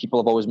stuff. I mean, people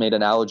have always made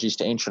analogies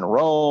to ancient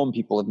Rome.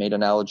 People have made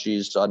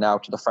analogies now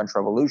to the French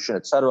Revolution,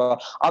 et cetera.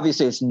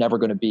 Obviously, it's never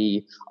going to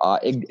be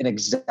an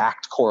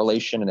exact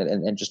correlation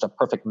and just a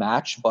perfect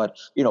match. But,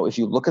 if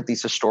you look at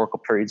these historical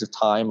periods of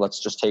time, let's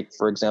just take,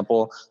 for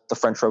example, the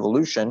French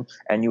Revolution,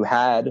 and you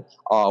had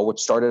what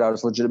started out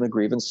as legitimate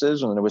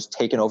grievances, and then it was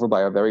taken over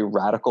by a very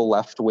radical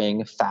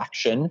left-wing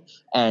faction,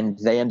 and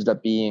they ended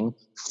up being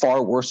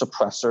far worse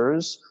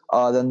oppressors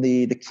than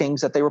the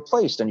kings that they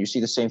replaced. And you see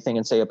the same thing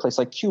in, say, a place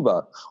like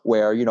Cuba,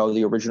 where,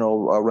 the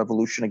original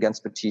revolution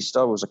against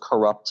Batista was a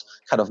corrupt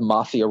kind of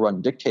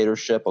mafia-run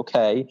dictatorship,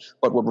 okay,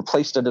 but what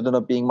replaced it ended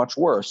up being much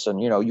worse.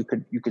 And, you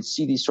could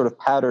see these sort of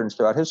patterns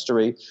throughout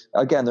history.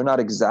 Again, they're not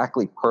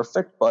exactly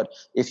perfect, but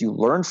if you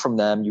learn from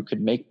them, you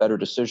could make better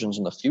decisions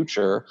in the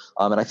future.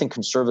 And I think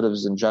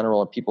conservatives in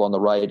general and people on the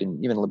right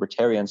and even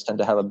libertarians tend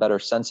to have a better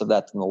sense of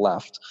that than the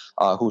left,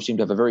 who seem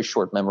to have a very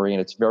short memory,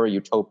 and it's very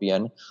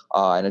utopian,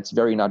 and it's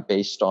very not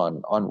based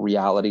on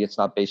reality. It's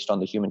not based on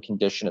the human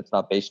condition. It's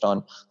not based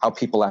on how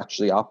people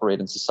actually operate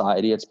in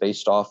society. It's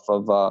based off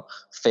of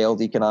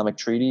failed economic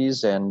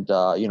treaties and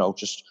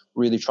just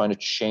really trying to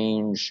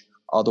change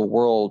the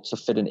world to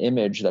fit an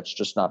image that's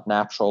just not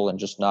natural and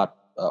just not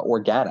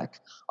organic.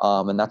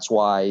 And that's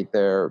why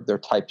their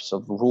types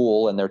of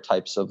rule and their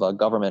types of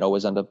government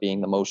always end up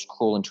being the most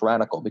cruel and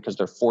tyrannical, because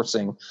they're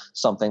forcing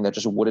something that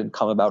just wouldn't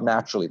come about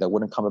naturally, that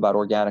wouldn't come about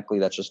organically,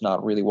 that's just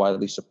not really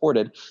widely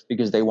supported,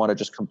 because they want to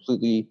just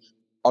completely,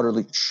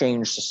 utterly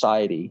change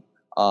society.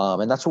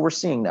 And that's what we're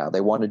seeing now.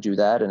 They want to do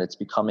that, and it's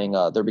becoming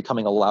they're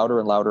becoming a louder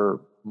and louder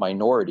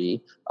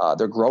minority.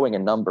 They're growing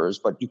in numbers,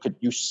 but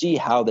you see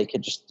how they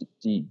could just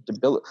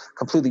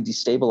completely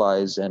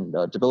destabilize and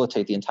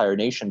debilitate the entire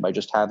nation by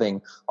just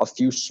having a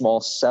few small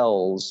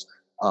cells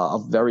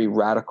of very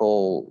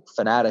radical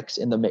fanatics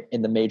in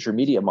the major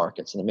media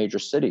markets in the major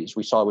cities.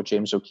 We saw with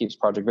James O'Keefe's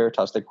Project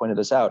Veritas. They pointed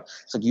this out.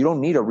 It's like you don't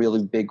need a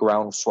really big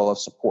groundswell of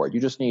support. You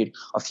just need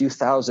a few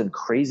thousand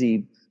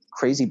crazy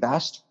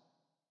bastards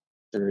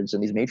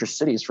in these major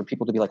cities for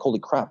people to be like, holy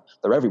crap,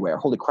 they're everywhere.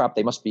 Holy crap,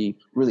 they must be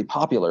really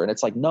popular. And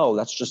it's like, no,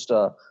 that's just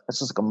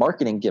like a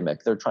marketing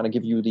gimmick. They're trying to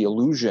give you the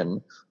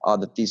illusion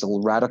that these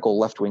radical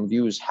left-wing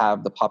views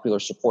have the popular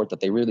support that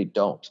they really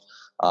don't.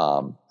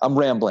 I'm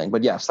rambling,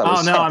 but yes.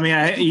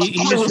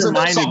 You just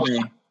reminded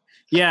me.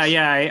 Yeah,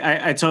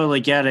 I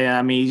totally get it.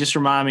 I mean, you just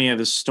remind me of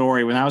the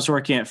story. When I was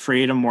working at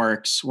Freedom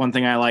Works, one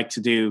thing I like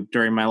to do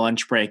during my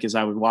lunch break is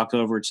I would walk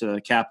over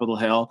to Capitol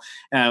Hill.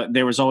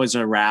 There was always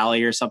a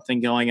rally or something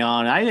going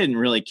on. I didn't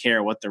really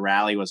care what the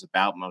rally was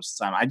about most of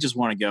the time. I just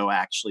want to go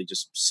actually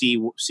just see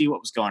what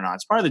was going on.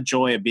 It's part of the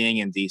joy of being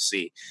in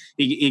D.C.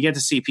 You get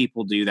to see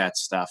people do that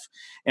stuff.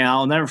 And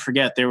I'll never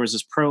forget, there was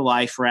this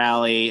pro-life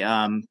rally.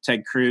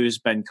 Ted Cruz,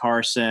 Ben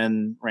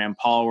Carson, Rand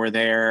Paul were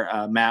there.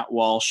 Matt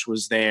Walsh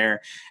was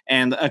there.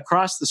 And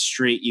across the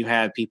street, you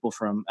had people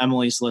from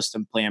Emily's List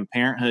and Planned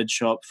Parenthood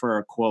show up for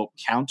a, quote,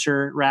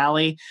 counter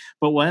rally.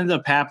 But what ended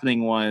up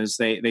happening was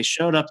they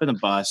showed up in a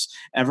bus.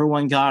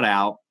 Everyone got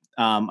out.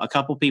 A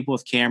couple people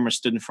with cameras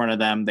stood in front of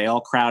them. They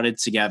all crowded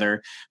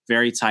together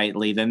very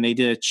tightly. Then they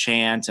did a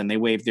chant and they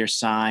waved their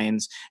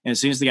signs. And as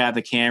soon as the guy with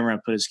the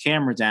camera put his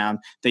camera down,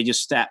 they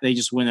just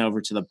went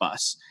over to the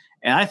bus.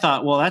 And I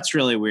thought, well, that's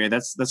really weird.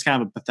 That's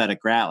kind of a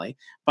pathetic rally.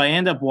 But I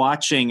end up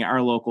watching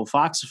our local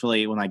Fox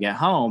affiliate when I get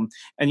home,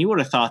 and you would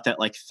have thought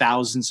that like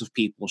thousands of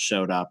people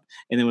showed up,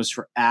 and it was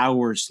for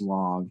hours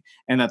long,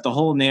 and that the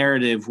whole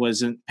narrative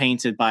wasn't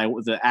painted by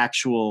the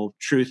actual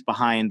truth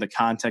behind the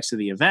context of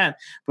the event,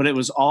 but it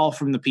was all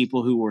from the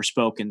people who were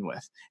spoken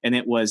with, and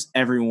it was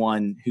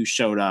everyone who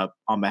showed up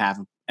on behalf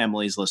of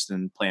Emily's List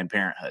and Planned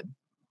Parenthood.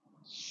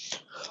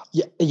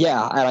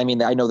 Yeah, and I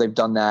mean, I know they've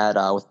done that.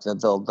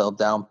 They'll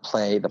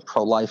downplay the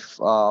pro-life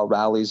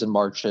rallies and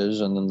marches,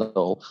 and then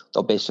they'll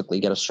basically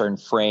get a certain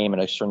frame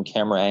and a certain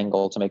camera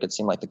angle to make it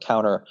seem like the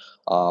counter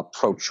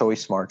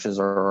pro-choice marches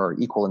are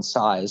equal in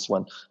size,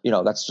 when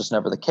that's just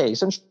never the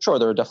case. And sure,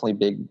 there are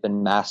definitely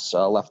been mass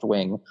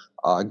left-wing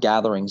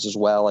gatherings as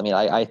well. I mean,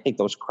 I think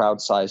those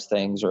crowd-sized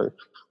things are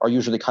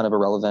usually kind of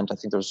irrelevant. I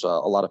think there's a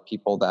lot of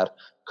people that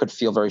could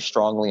feel very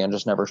strongly and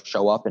just never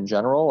show up in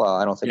general.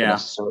 I don't think it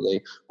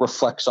necessarily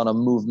reflects on a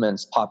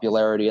movement's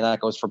popularity, and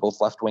that goes for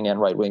both left-wing and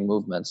right-wing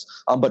movements.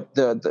 But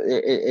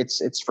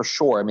it's for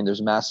sure. I mean,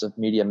 there's massive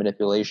media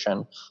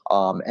manipulation,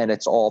 and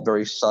it's all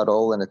very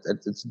subtle, and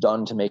it's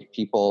done to make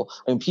people.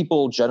 I mean,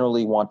 people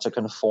generally want to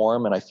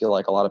conform, and I feel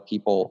like a lot of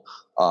people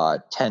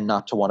tend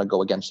not to want to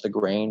go against the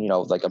grain.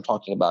 Like I'm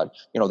talking about,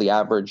 the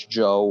average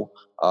Joe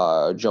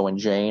and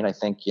Jane. I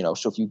think,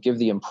 so if you give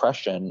the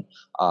impression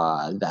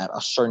that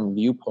a certain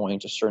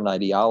viewpoint, a certain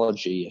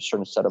ideology, a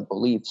certain set of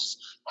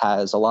beliefs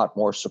has a lot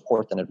more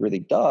support than it really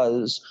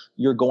does,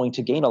 you're going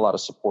to gain a lot of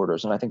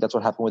supporters. And I think that's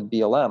what happened with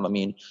BLM. I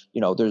mean,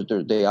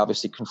 they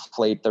obviously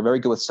conflate. They're very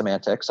good with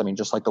semantics. I mean,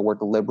 just like the word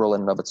liberal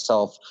in and of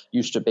itself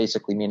used to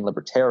basically mean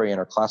libertarian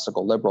or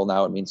classical liberal.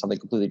 Now it means something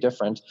completely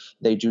different.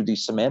 They do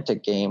these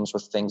semantic games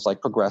with things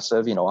like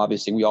progressive.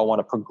 Obviously we all want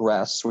to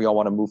progress. We all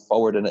want to move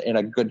forward in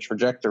a good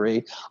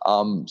trajectory.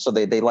 So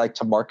they like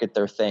to market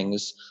their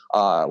things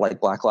like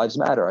Black Lives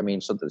Matter. I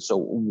mean, so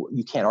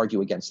you can't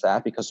argue against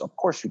that because, of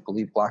course, you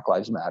believe Black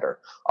Lives Matter.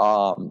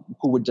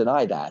 Who would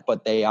deny that?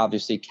 But they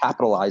obviously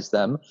capitalize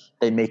them.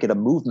 They make it a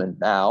movement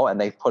now, and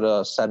they put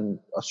a certain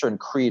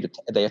creed.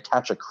 They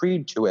attach a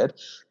creed to it.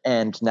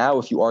 And now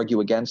if you argue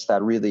against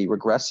that really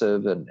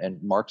regressive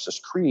and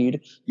Marxist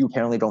creed, you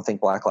apparently don't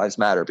think Black Lives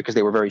Matter, because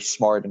they were very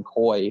smart and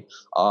coy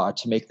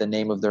to make the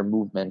name of their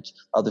movement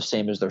the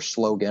same as their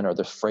slogan or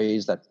the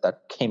phrase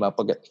that came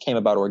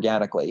about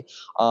organically.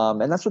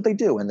 And that's what they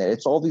do. And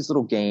it's all these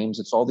little games,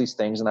 it's all these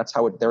things, and that's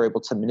how they're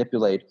able to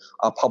manipulate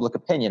public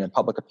opinion and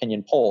public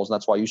opinion polls. And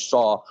that's why you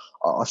saw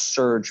a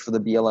surge for the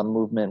BLM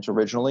movement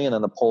originally, and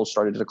then the polls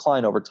started to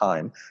decline over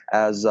time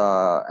as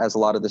a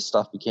lot of this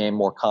stuff became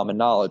more common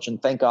knowledge.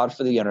 And thank God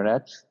for the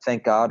internet.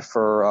 Thank God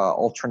for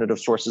alternative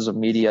sources of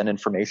media and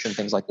information,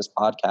 things like this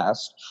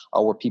podcast,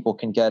 where people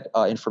can get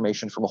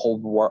information from a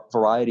whole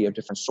variety of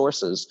different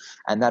sources.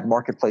 And that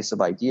marketplace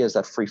of ideas,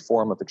 that free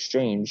form of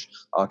exchange,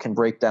 can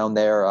break down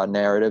their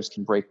narratives,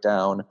 can break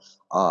down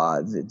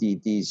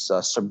these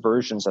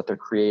subversions that they're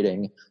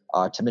creating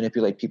to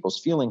manipulate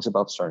people's feelings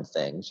about certain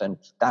things. And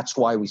that's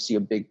why we see a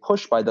big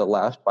push by the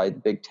left, by the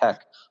big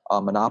tech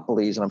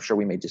monopolies, and I'm sure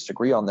we may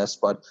disagree on this,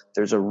 but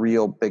there's a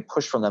real big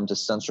push from them to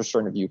censor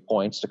certain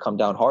viewpoints, to come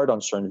down hard on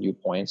certain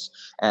viewpoints,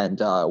 and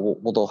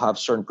they'll have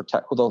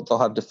they'll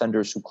have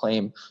defenders who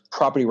claim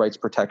property rights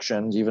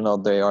protections, even though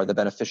they are the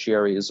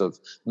beneficiaries of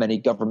many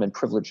government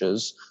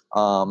privileges,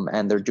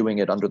 and they're doing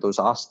it under the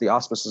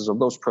auspices of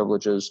those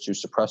privileges to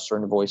suppress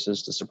certain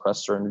voices, to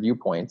suppress certain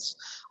viewpoints,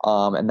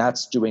 and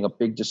that's doing a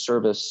big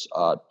disservice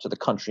to the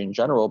country in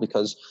general,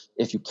 because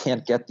if you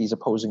can't get these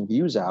opposing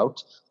views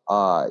out,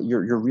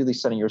 you're really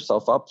setting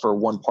yourself up for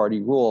one-party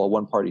rule, a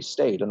one-party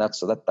state, and that's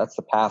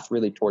the path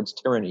really towards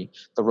tyranny,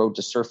 the road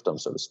to serfdom,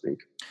 so to speak.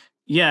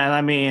 Yeah,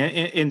 I mean,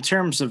 in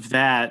terms of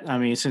that, I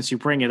mean, since you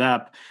bring it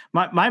up,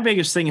 my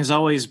biggest thing has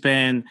always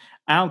been,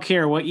 I don't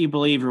care what you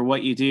believe or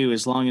what you do,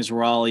 as long as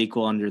we're all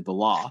equal under the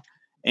law.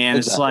 And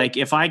It's like,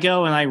 if I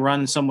go and I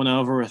run someone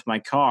over with my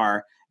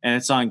car and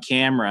it's on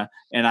camera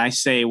and I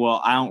say, well,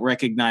 I don't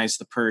recognize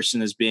the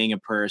person as being a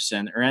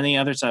person, or any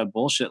other type of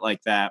bullshit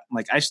like that,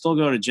 like, I still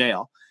go to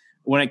jail.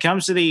 When it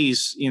comes to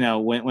these,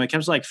 when it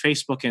comes to like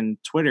Facebook and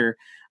Twitter,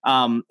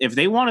 if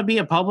they want to be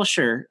a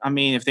publisher, I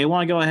mean, if they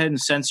want to go ahead and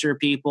censor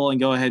people and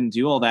go ahead and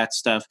do all that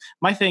stuff,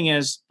 my thing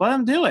is, let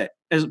them do it.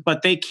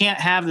 But they can't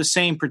have the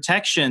same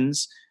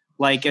protections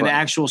like an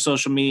actual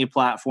social media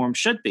platform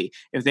should be.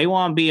 If they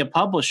want to be a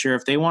publisher,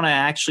 if they want to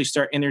actually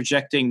start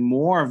interjecting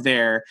more of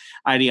their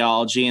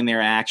ideology and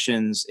their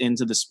actions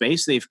into the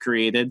space they've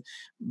created,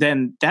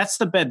 then that's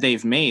the bed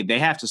they've made. They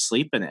have to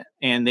sleep in it,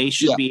 and they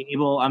should be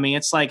able. I mean,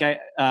 it's like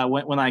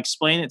when I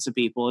explain it to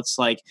people, it's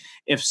like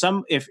if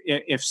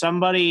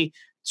somebody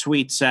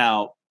tweets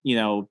out,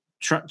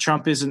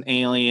 Trump is an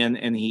alien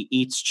and he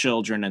eats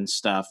children and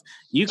stuff,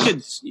 he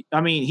could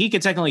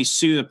technically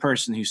sue the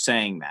person who's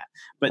saying that.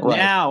 But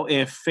now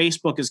if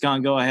Facebook is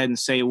going to go ahead and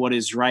say what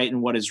is right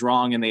and what is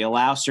wrong, and they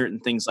allow certain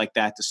things like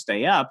that to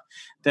stay up,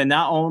 then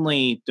not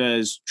only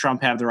does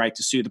Trump have the right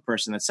to sue the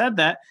person that said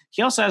that,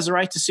 he also has the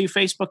right to sue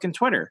Facebook and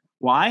Twitter.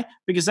 Why?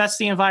 Because that's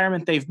the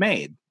environment they've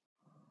made.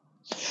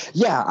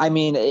 Yeah, I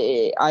mean,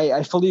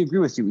 I fully agree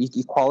with you.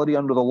 Equality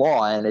under the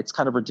law, and it's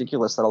kind of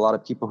ridiculous that a lot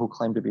of people who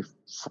claim to be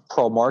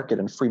pro-market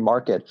and free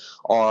market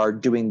are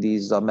doing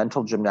these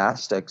mental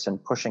gymnastics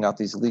and pushing out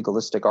these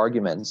legalistic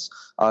arguments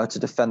to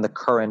defend the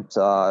current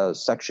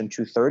Section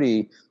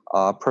 230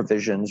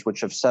 provisions,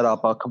 which have set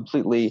up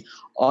completely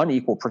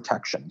unequal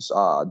protections.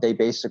 They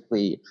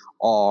basically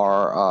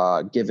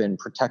are given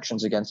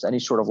protections against any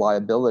sort of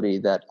liability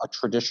that a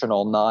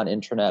traditional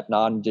non-internet,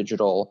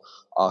 non-digital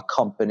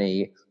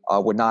company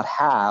would not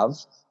have,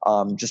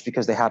 just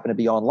because they happen to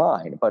be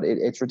online. But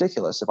it's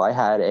ridiculous. If I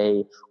had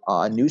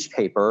a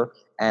newspaper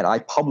and I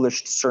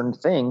published certain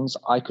things,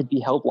 I could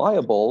be held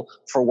liable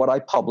for what I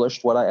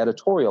published, what I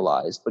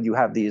editorialized. But you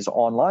have these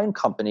online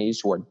companies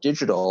who are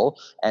digital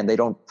and they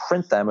don't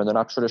print them, and they're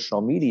not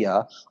traditional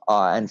media.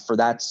 And for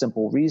that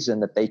simple reason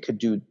that they could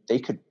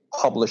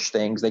publish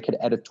things, they could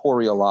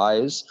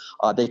editorialize,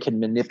 they can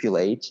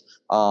manipulate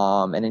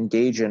and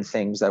engage in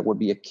things that would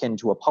be akin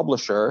to a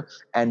publisher,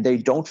 and they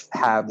don't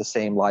have the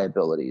same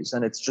liabilities.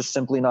 And it's just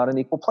simply not an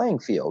equal playing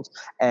field.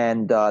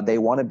 And they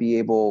want to be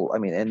able,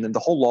 and the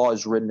whole law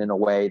is written in a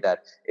way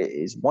that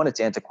is, one,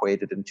 it's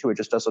antiquated, and two, it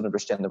just doesn't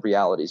understand the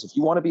realities. If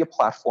you want to be a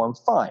platform,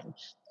 fine.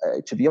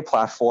 To be a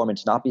platform and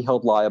to not be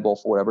held liable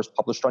for whatever's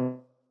published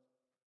on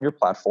your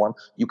platform,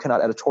 you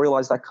cannot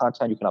editorialize that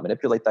content, you cannot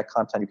manipulate that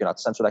content, you cannot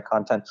censor that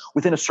content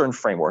within a certain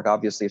framework.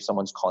 Obviously, if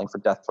someone's calling for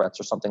death threats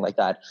or something like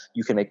that,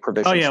 you can make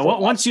provisions. Oh yeah,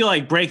 once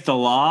you break the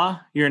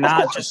law, you're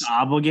not just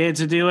obligated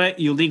to do it,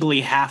 you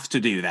legally have to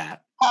do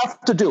that.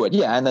 Have to do it,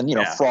 yeah, and then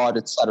fraud,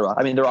 etc.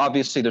 I mean,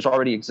 there's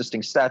already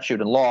existing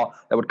statute and law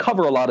that would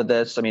cover a lot of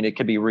this. I mean, it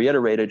could be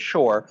reiterated,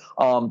 sure,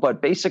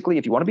 but basically,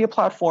 if you want to be a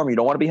platform, you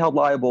don't want to be held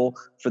liable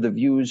for the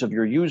views of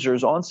your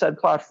users on said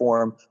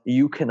platform,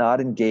 you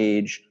cannot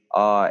engage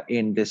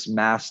in this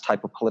mass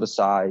type of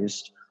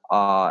politicized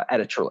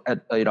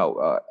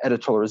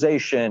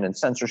editorialization and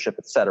censorship,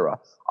 etc.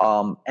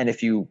 And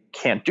if you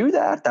can't do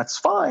that, that's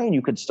fine.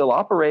 You could still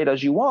operate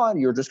as you want.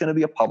 You're just going to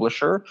be a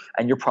publisher,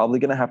 and you're probably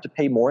going to have to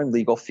pay more in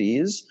legal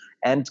fees,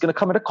 and it's going to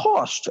come at a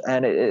cost.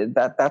 And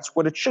that's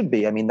what it should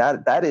be. I mean,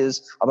 that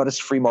is about as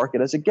free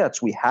market as it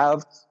gets. We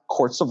have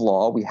courts of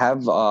law. We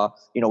have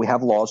we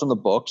have laws on the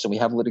books, and we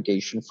have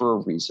litigation for a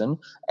reason.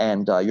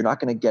 And you're not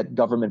going to get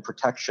government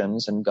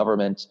protections and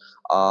government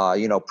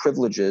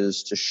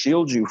privileges to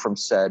shield you from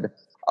said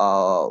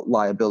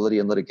liability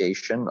and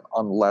litigation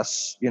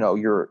unless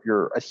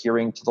you're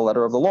adhering to the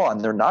letter of the law,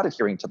 and they're not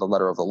adhering to the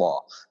letter of the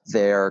law.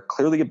 They're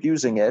clearly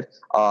abusing it,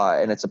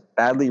 and it's a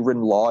badly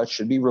written law. It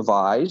should be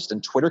revised,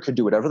 and Twitter could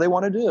do whatever they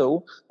want to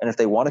do, and if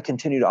they want to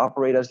continue to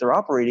operate as they're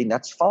operating,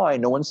 that's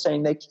fine. No one's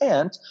saying they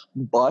can't,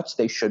 but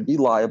they should be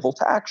liable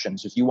to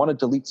actions. If you want to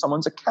delete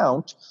someone's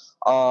account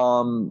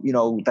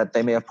that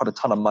they may have put a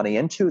ton of money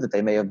into, that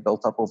they may have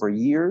built up over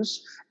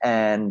years,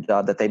 and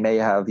that they may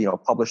have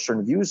published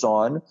certain views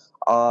on,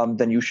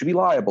 then you should be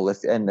liable.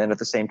 And at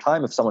the same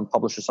time, if someone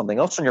publishes something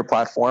else on your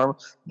platform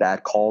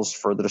that calls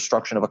for the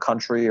destruction of a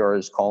country or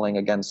is calling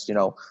against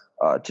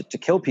to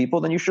kill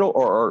people, then you should,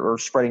 or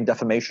spreading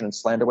defamation and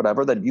slander,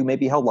 whatever, that you may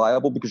be held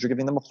liable because you're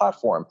giving them a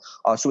platform.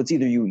 So it's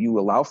either you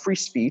allow free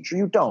speech or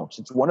you don't.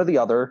 It's one or the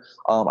other.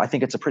 I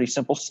think it's a pretty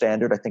simple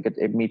standard. I think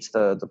it meets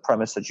the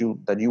premise that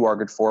you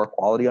argued for,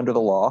 equality under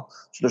the law.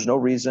 So there's no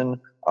reason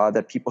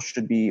that people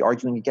should be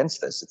arguing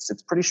against this.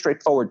 It's pretty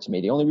straightforward to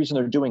me. The only reason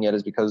they're doing it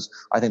is because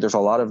I think there's a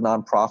lot of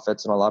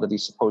nonprofits and a lot of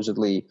these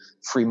supposedly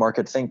free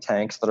market think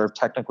tanks that are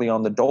technically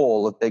on the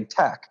dole of big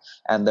tech,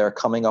 and they're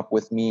coming up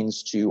with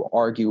means to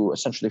argue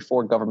essentially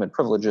for government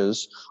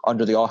privileges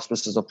under the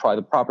auspices of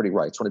private property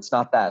rights, when it's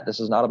not that. This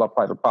is not about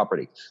private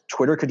property.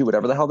 Twitter could do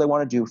whatever the hell they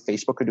want to do.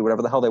 Facebook could do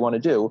whatever the hell they want to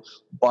do.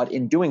 But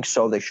in doing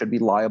so, they should be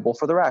liable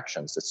for their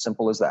actions. It's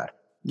simple as that.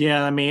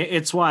 Yeah, I mean,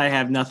 it's why I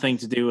have nothing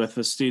to do with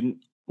the student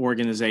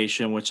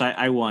organization, which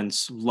I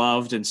once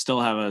loved and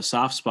still have a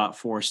soft spot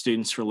for,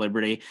 Students for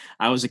Liberty.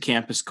 I was a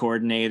campus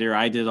coordinator.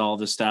 I did all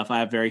this stuff. I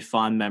have very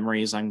fond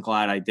memories. I'm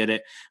glad I did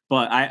it,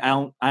 but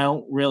I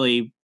don't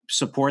really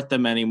support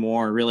them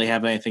anymore, or really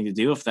have anything to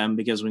do with them,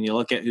 because when you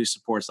look at who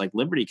supports like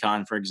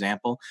LibertyCon, for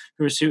example,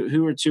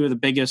 who are two of the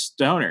biggest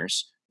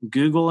donors,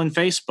 Google and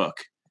Facebook,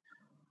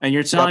 and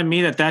you're telling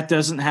me that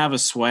doesn't have a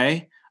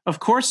sway? Of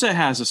course it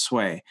has a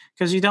sway,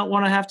 because you don't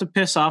want to have to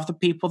piss off the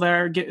people that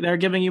are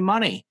giving you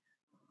money.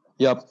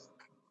 Yep.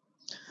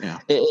 Yeah,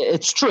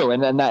 it's true.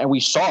 And then that we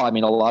saw, I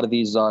mean, a lot of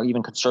these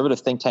even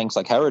conservative think tanks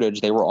like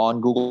Heritage, they were on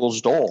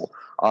Google's dole.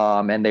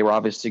 And they were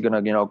obviously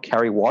going to,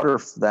 carry water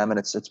for them. And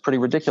it's pretty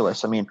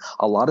ridiculous. I mean,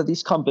 a lot of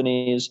these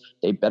companies,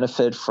 they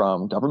benefit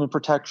from government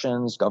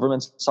protections,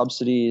 government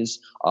subsidies.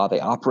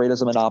 They operate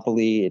as a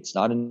monopoly. It's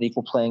not an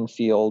equal playing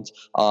field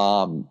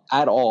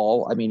at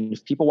all. I mean,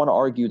 if people want to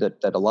argue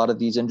that a lot of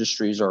these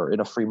industries are in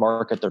a free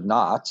market, they're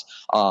not.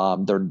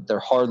 They're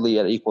hardly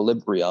at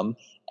equilibrium.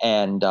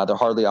 And they're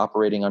hardly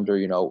operating under,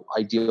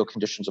 ideal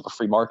conditions of a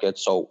free market.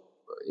 So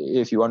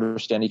if you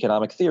understand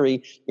economic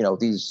theory,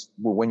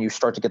 when you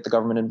start to get the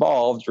government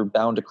involved, you're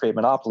bound to create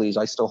monopolies.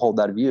 I still hold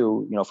that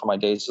view, from my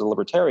days as a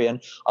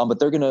libertarian. But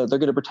they're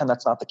gonna pretend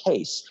that's not the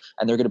case,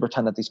 and they're gonna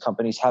pretend that these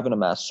companies haven't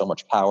amassed so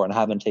much power and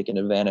haven't taken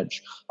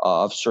advantage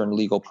of certain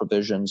legal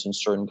provisions and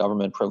certain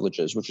government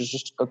privileges, which is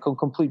just a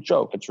complete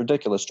joke. It's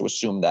ridiculous to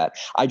assume that.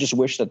 I just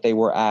wish that they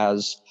were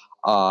as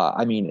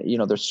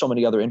there's so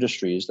many other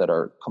industries that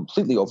are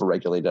completely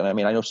overregulated. I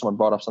mean, I know someone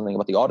brought up something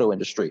about the auto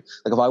industry.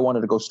 Like if I wanted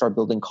to go start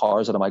building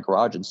cars out of my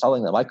garage and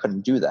selling them, I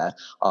couldn't do that.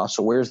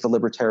 So where's the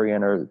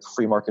libertarian or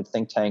free market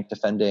think tank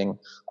defending,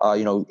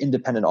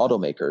 independent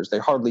automakers?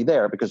 They're hardly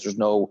there because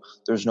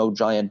there's no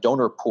giant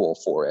donor pool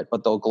for it,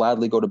 but they'll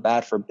gladly go to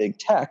bat for big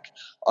tech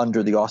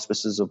under the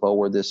auspices of,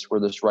 we're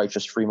this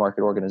righteous free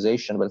market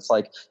organization. But it's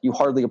like, you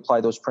hardly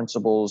apply those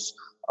principles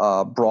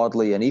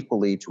broadly and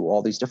equally to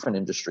all these different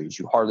industries.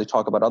 You hardly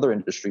talk about other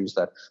industries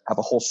that have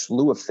a whole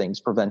slew of things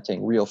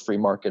preventing real free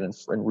market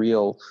and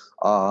real,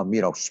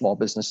 small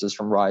businesses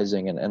from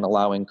rising and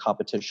allowing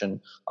competition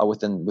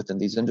within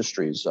these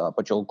industries.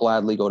 But you'll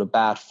gladly go to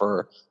bat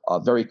for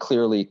very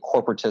clearly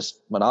corporatist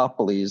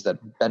monopolies that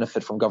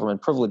benefit from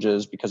government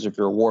privileges because of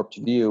your warped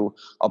view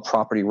of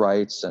property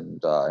rights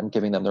and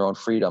giving them their own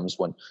freedoms,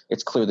 when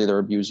it's clearly they're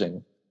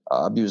abusing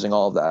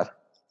all of that.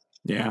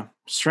 Yeah.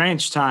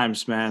 Strange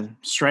times, man.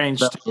 Strange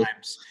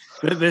times.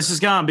 This is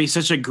going to be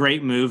such a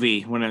great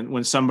movie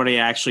when somebody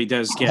actually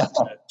does get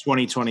a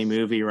 2020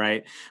 movie,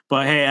 right?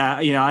 But hey,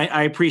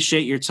 I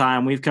appreciate your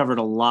time. We've covered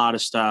a lot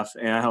of stuff,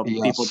 and I hope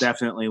people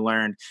definitely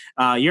learned.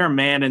 You're a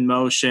man in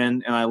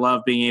motion, and I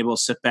love being able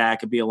to sit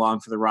back and be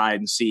along for the ride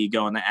and see you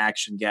go into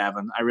action,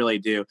 Gavin. I really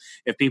do.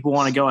 If people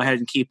want to go ahead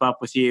and keep up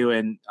with you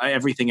and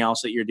everything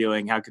else that you're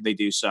doing, how could they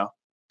do so?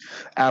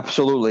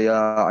 Absolutely.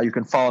 You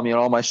can follow me on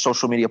all my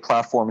social media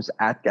platforms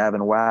at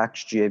Gavin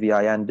Wax,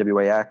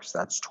 GavinWax.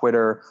 That's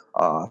Twitter,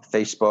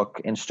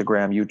 Facebook,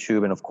 Instagram,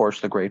 YouTube, and of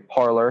course the Great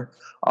Parlor,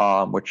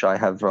 which I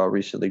have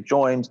recently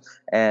joined.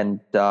 And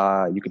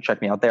you can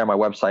check me out there on my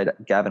website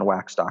at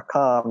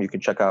gavinwax.com. You can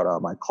check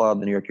out my club,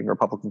 the New York Young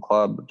Republican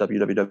Club,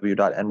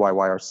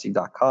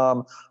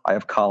 www.nyyrc.com. I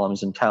have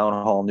columns in Town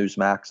Hall,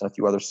 Newsmax, and a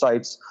few other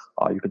sites.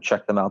 You can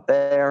check them out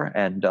there.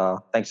 And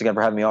thanks again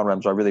for having me on,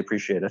 Remzo. I really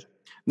appreciate it.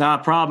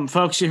 Not a problem.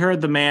 Folks, you heard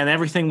the man.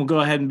 Everything will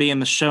go ahead and be in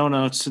the show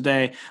notes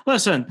today.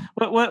 Listen,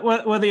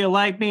 whether you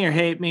like me or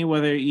hate me,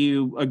 whether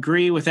you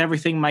agree with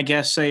everything my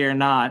guests say or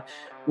not,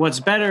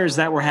 what's better is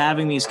that we're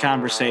having these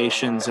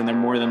conversations and they're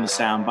more than the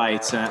sound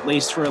bites. And at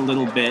least for a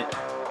little bit,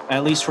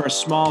 at least for a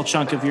small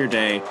chunk of your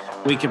day,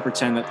 we can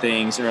pretend that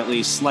things are at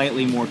least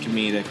slightly more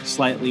comedic,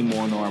 slightly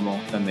more normal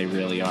than they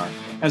really are.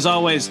 As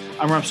always,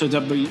 I'm Remzo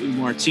W.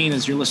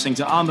 Martinez. You're listening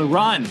to On the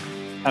Run.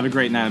 Have a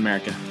great night,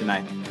 America. Good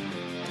night.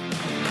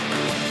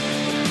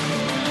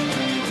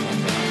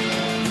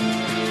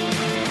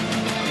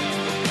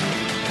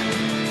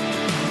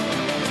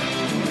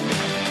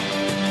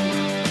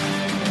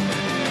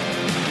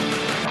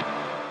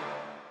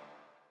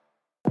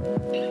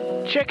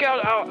 Check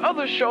out our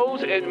other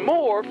shows and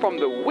more from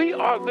the We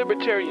Are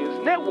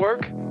Libertarians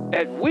Network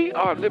at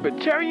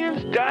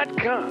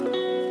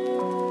wearelibertarians.com.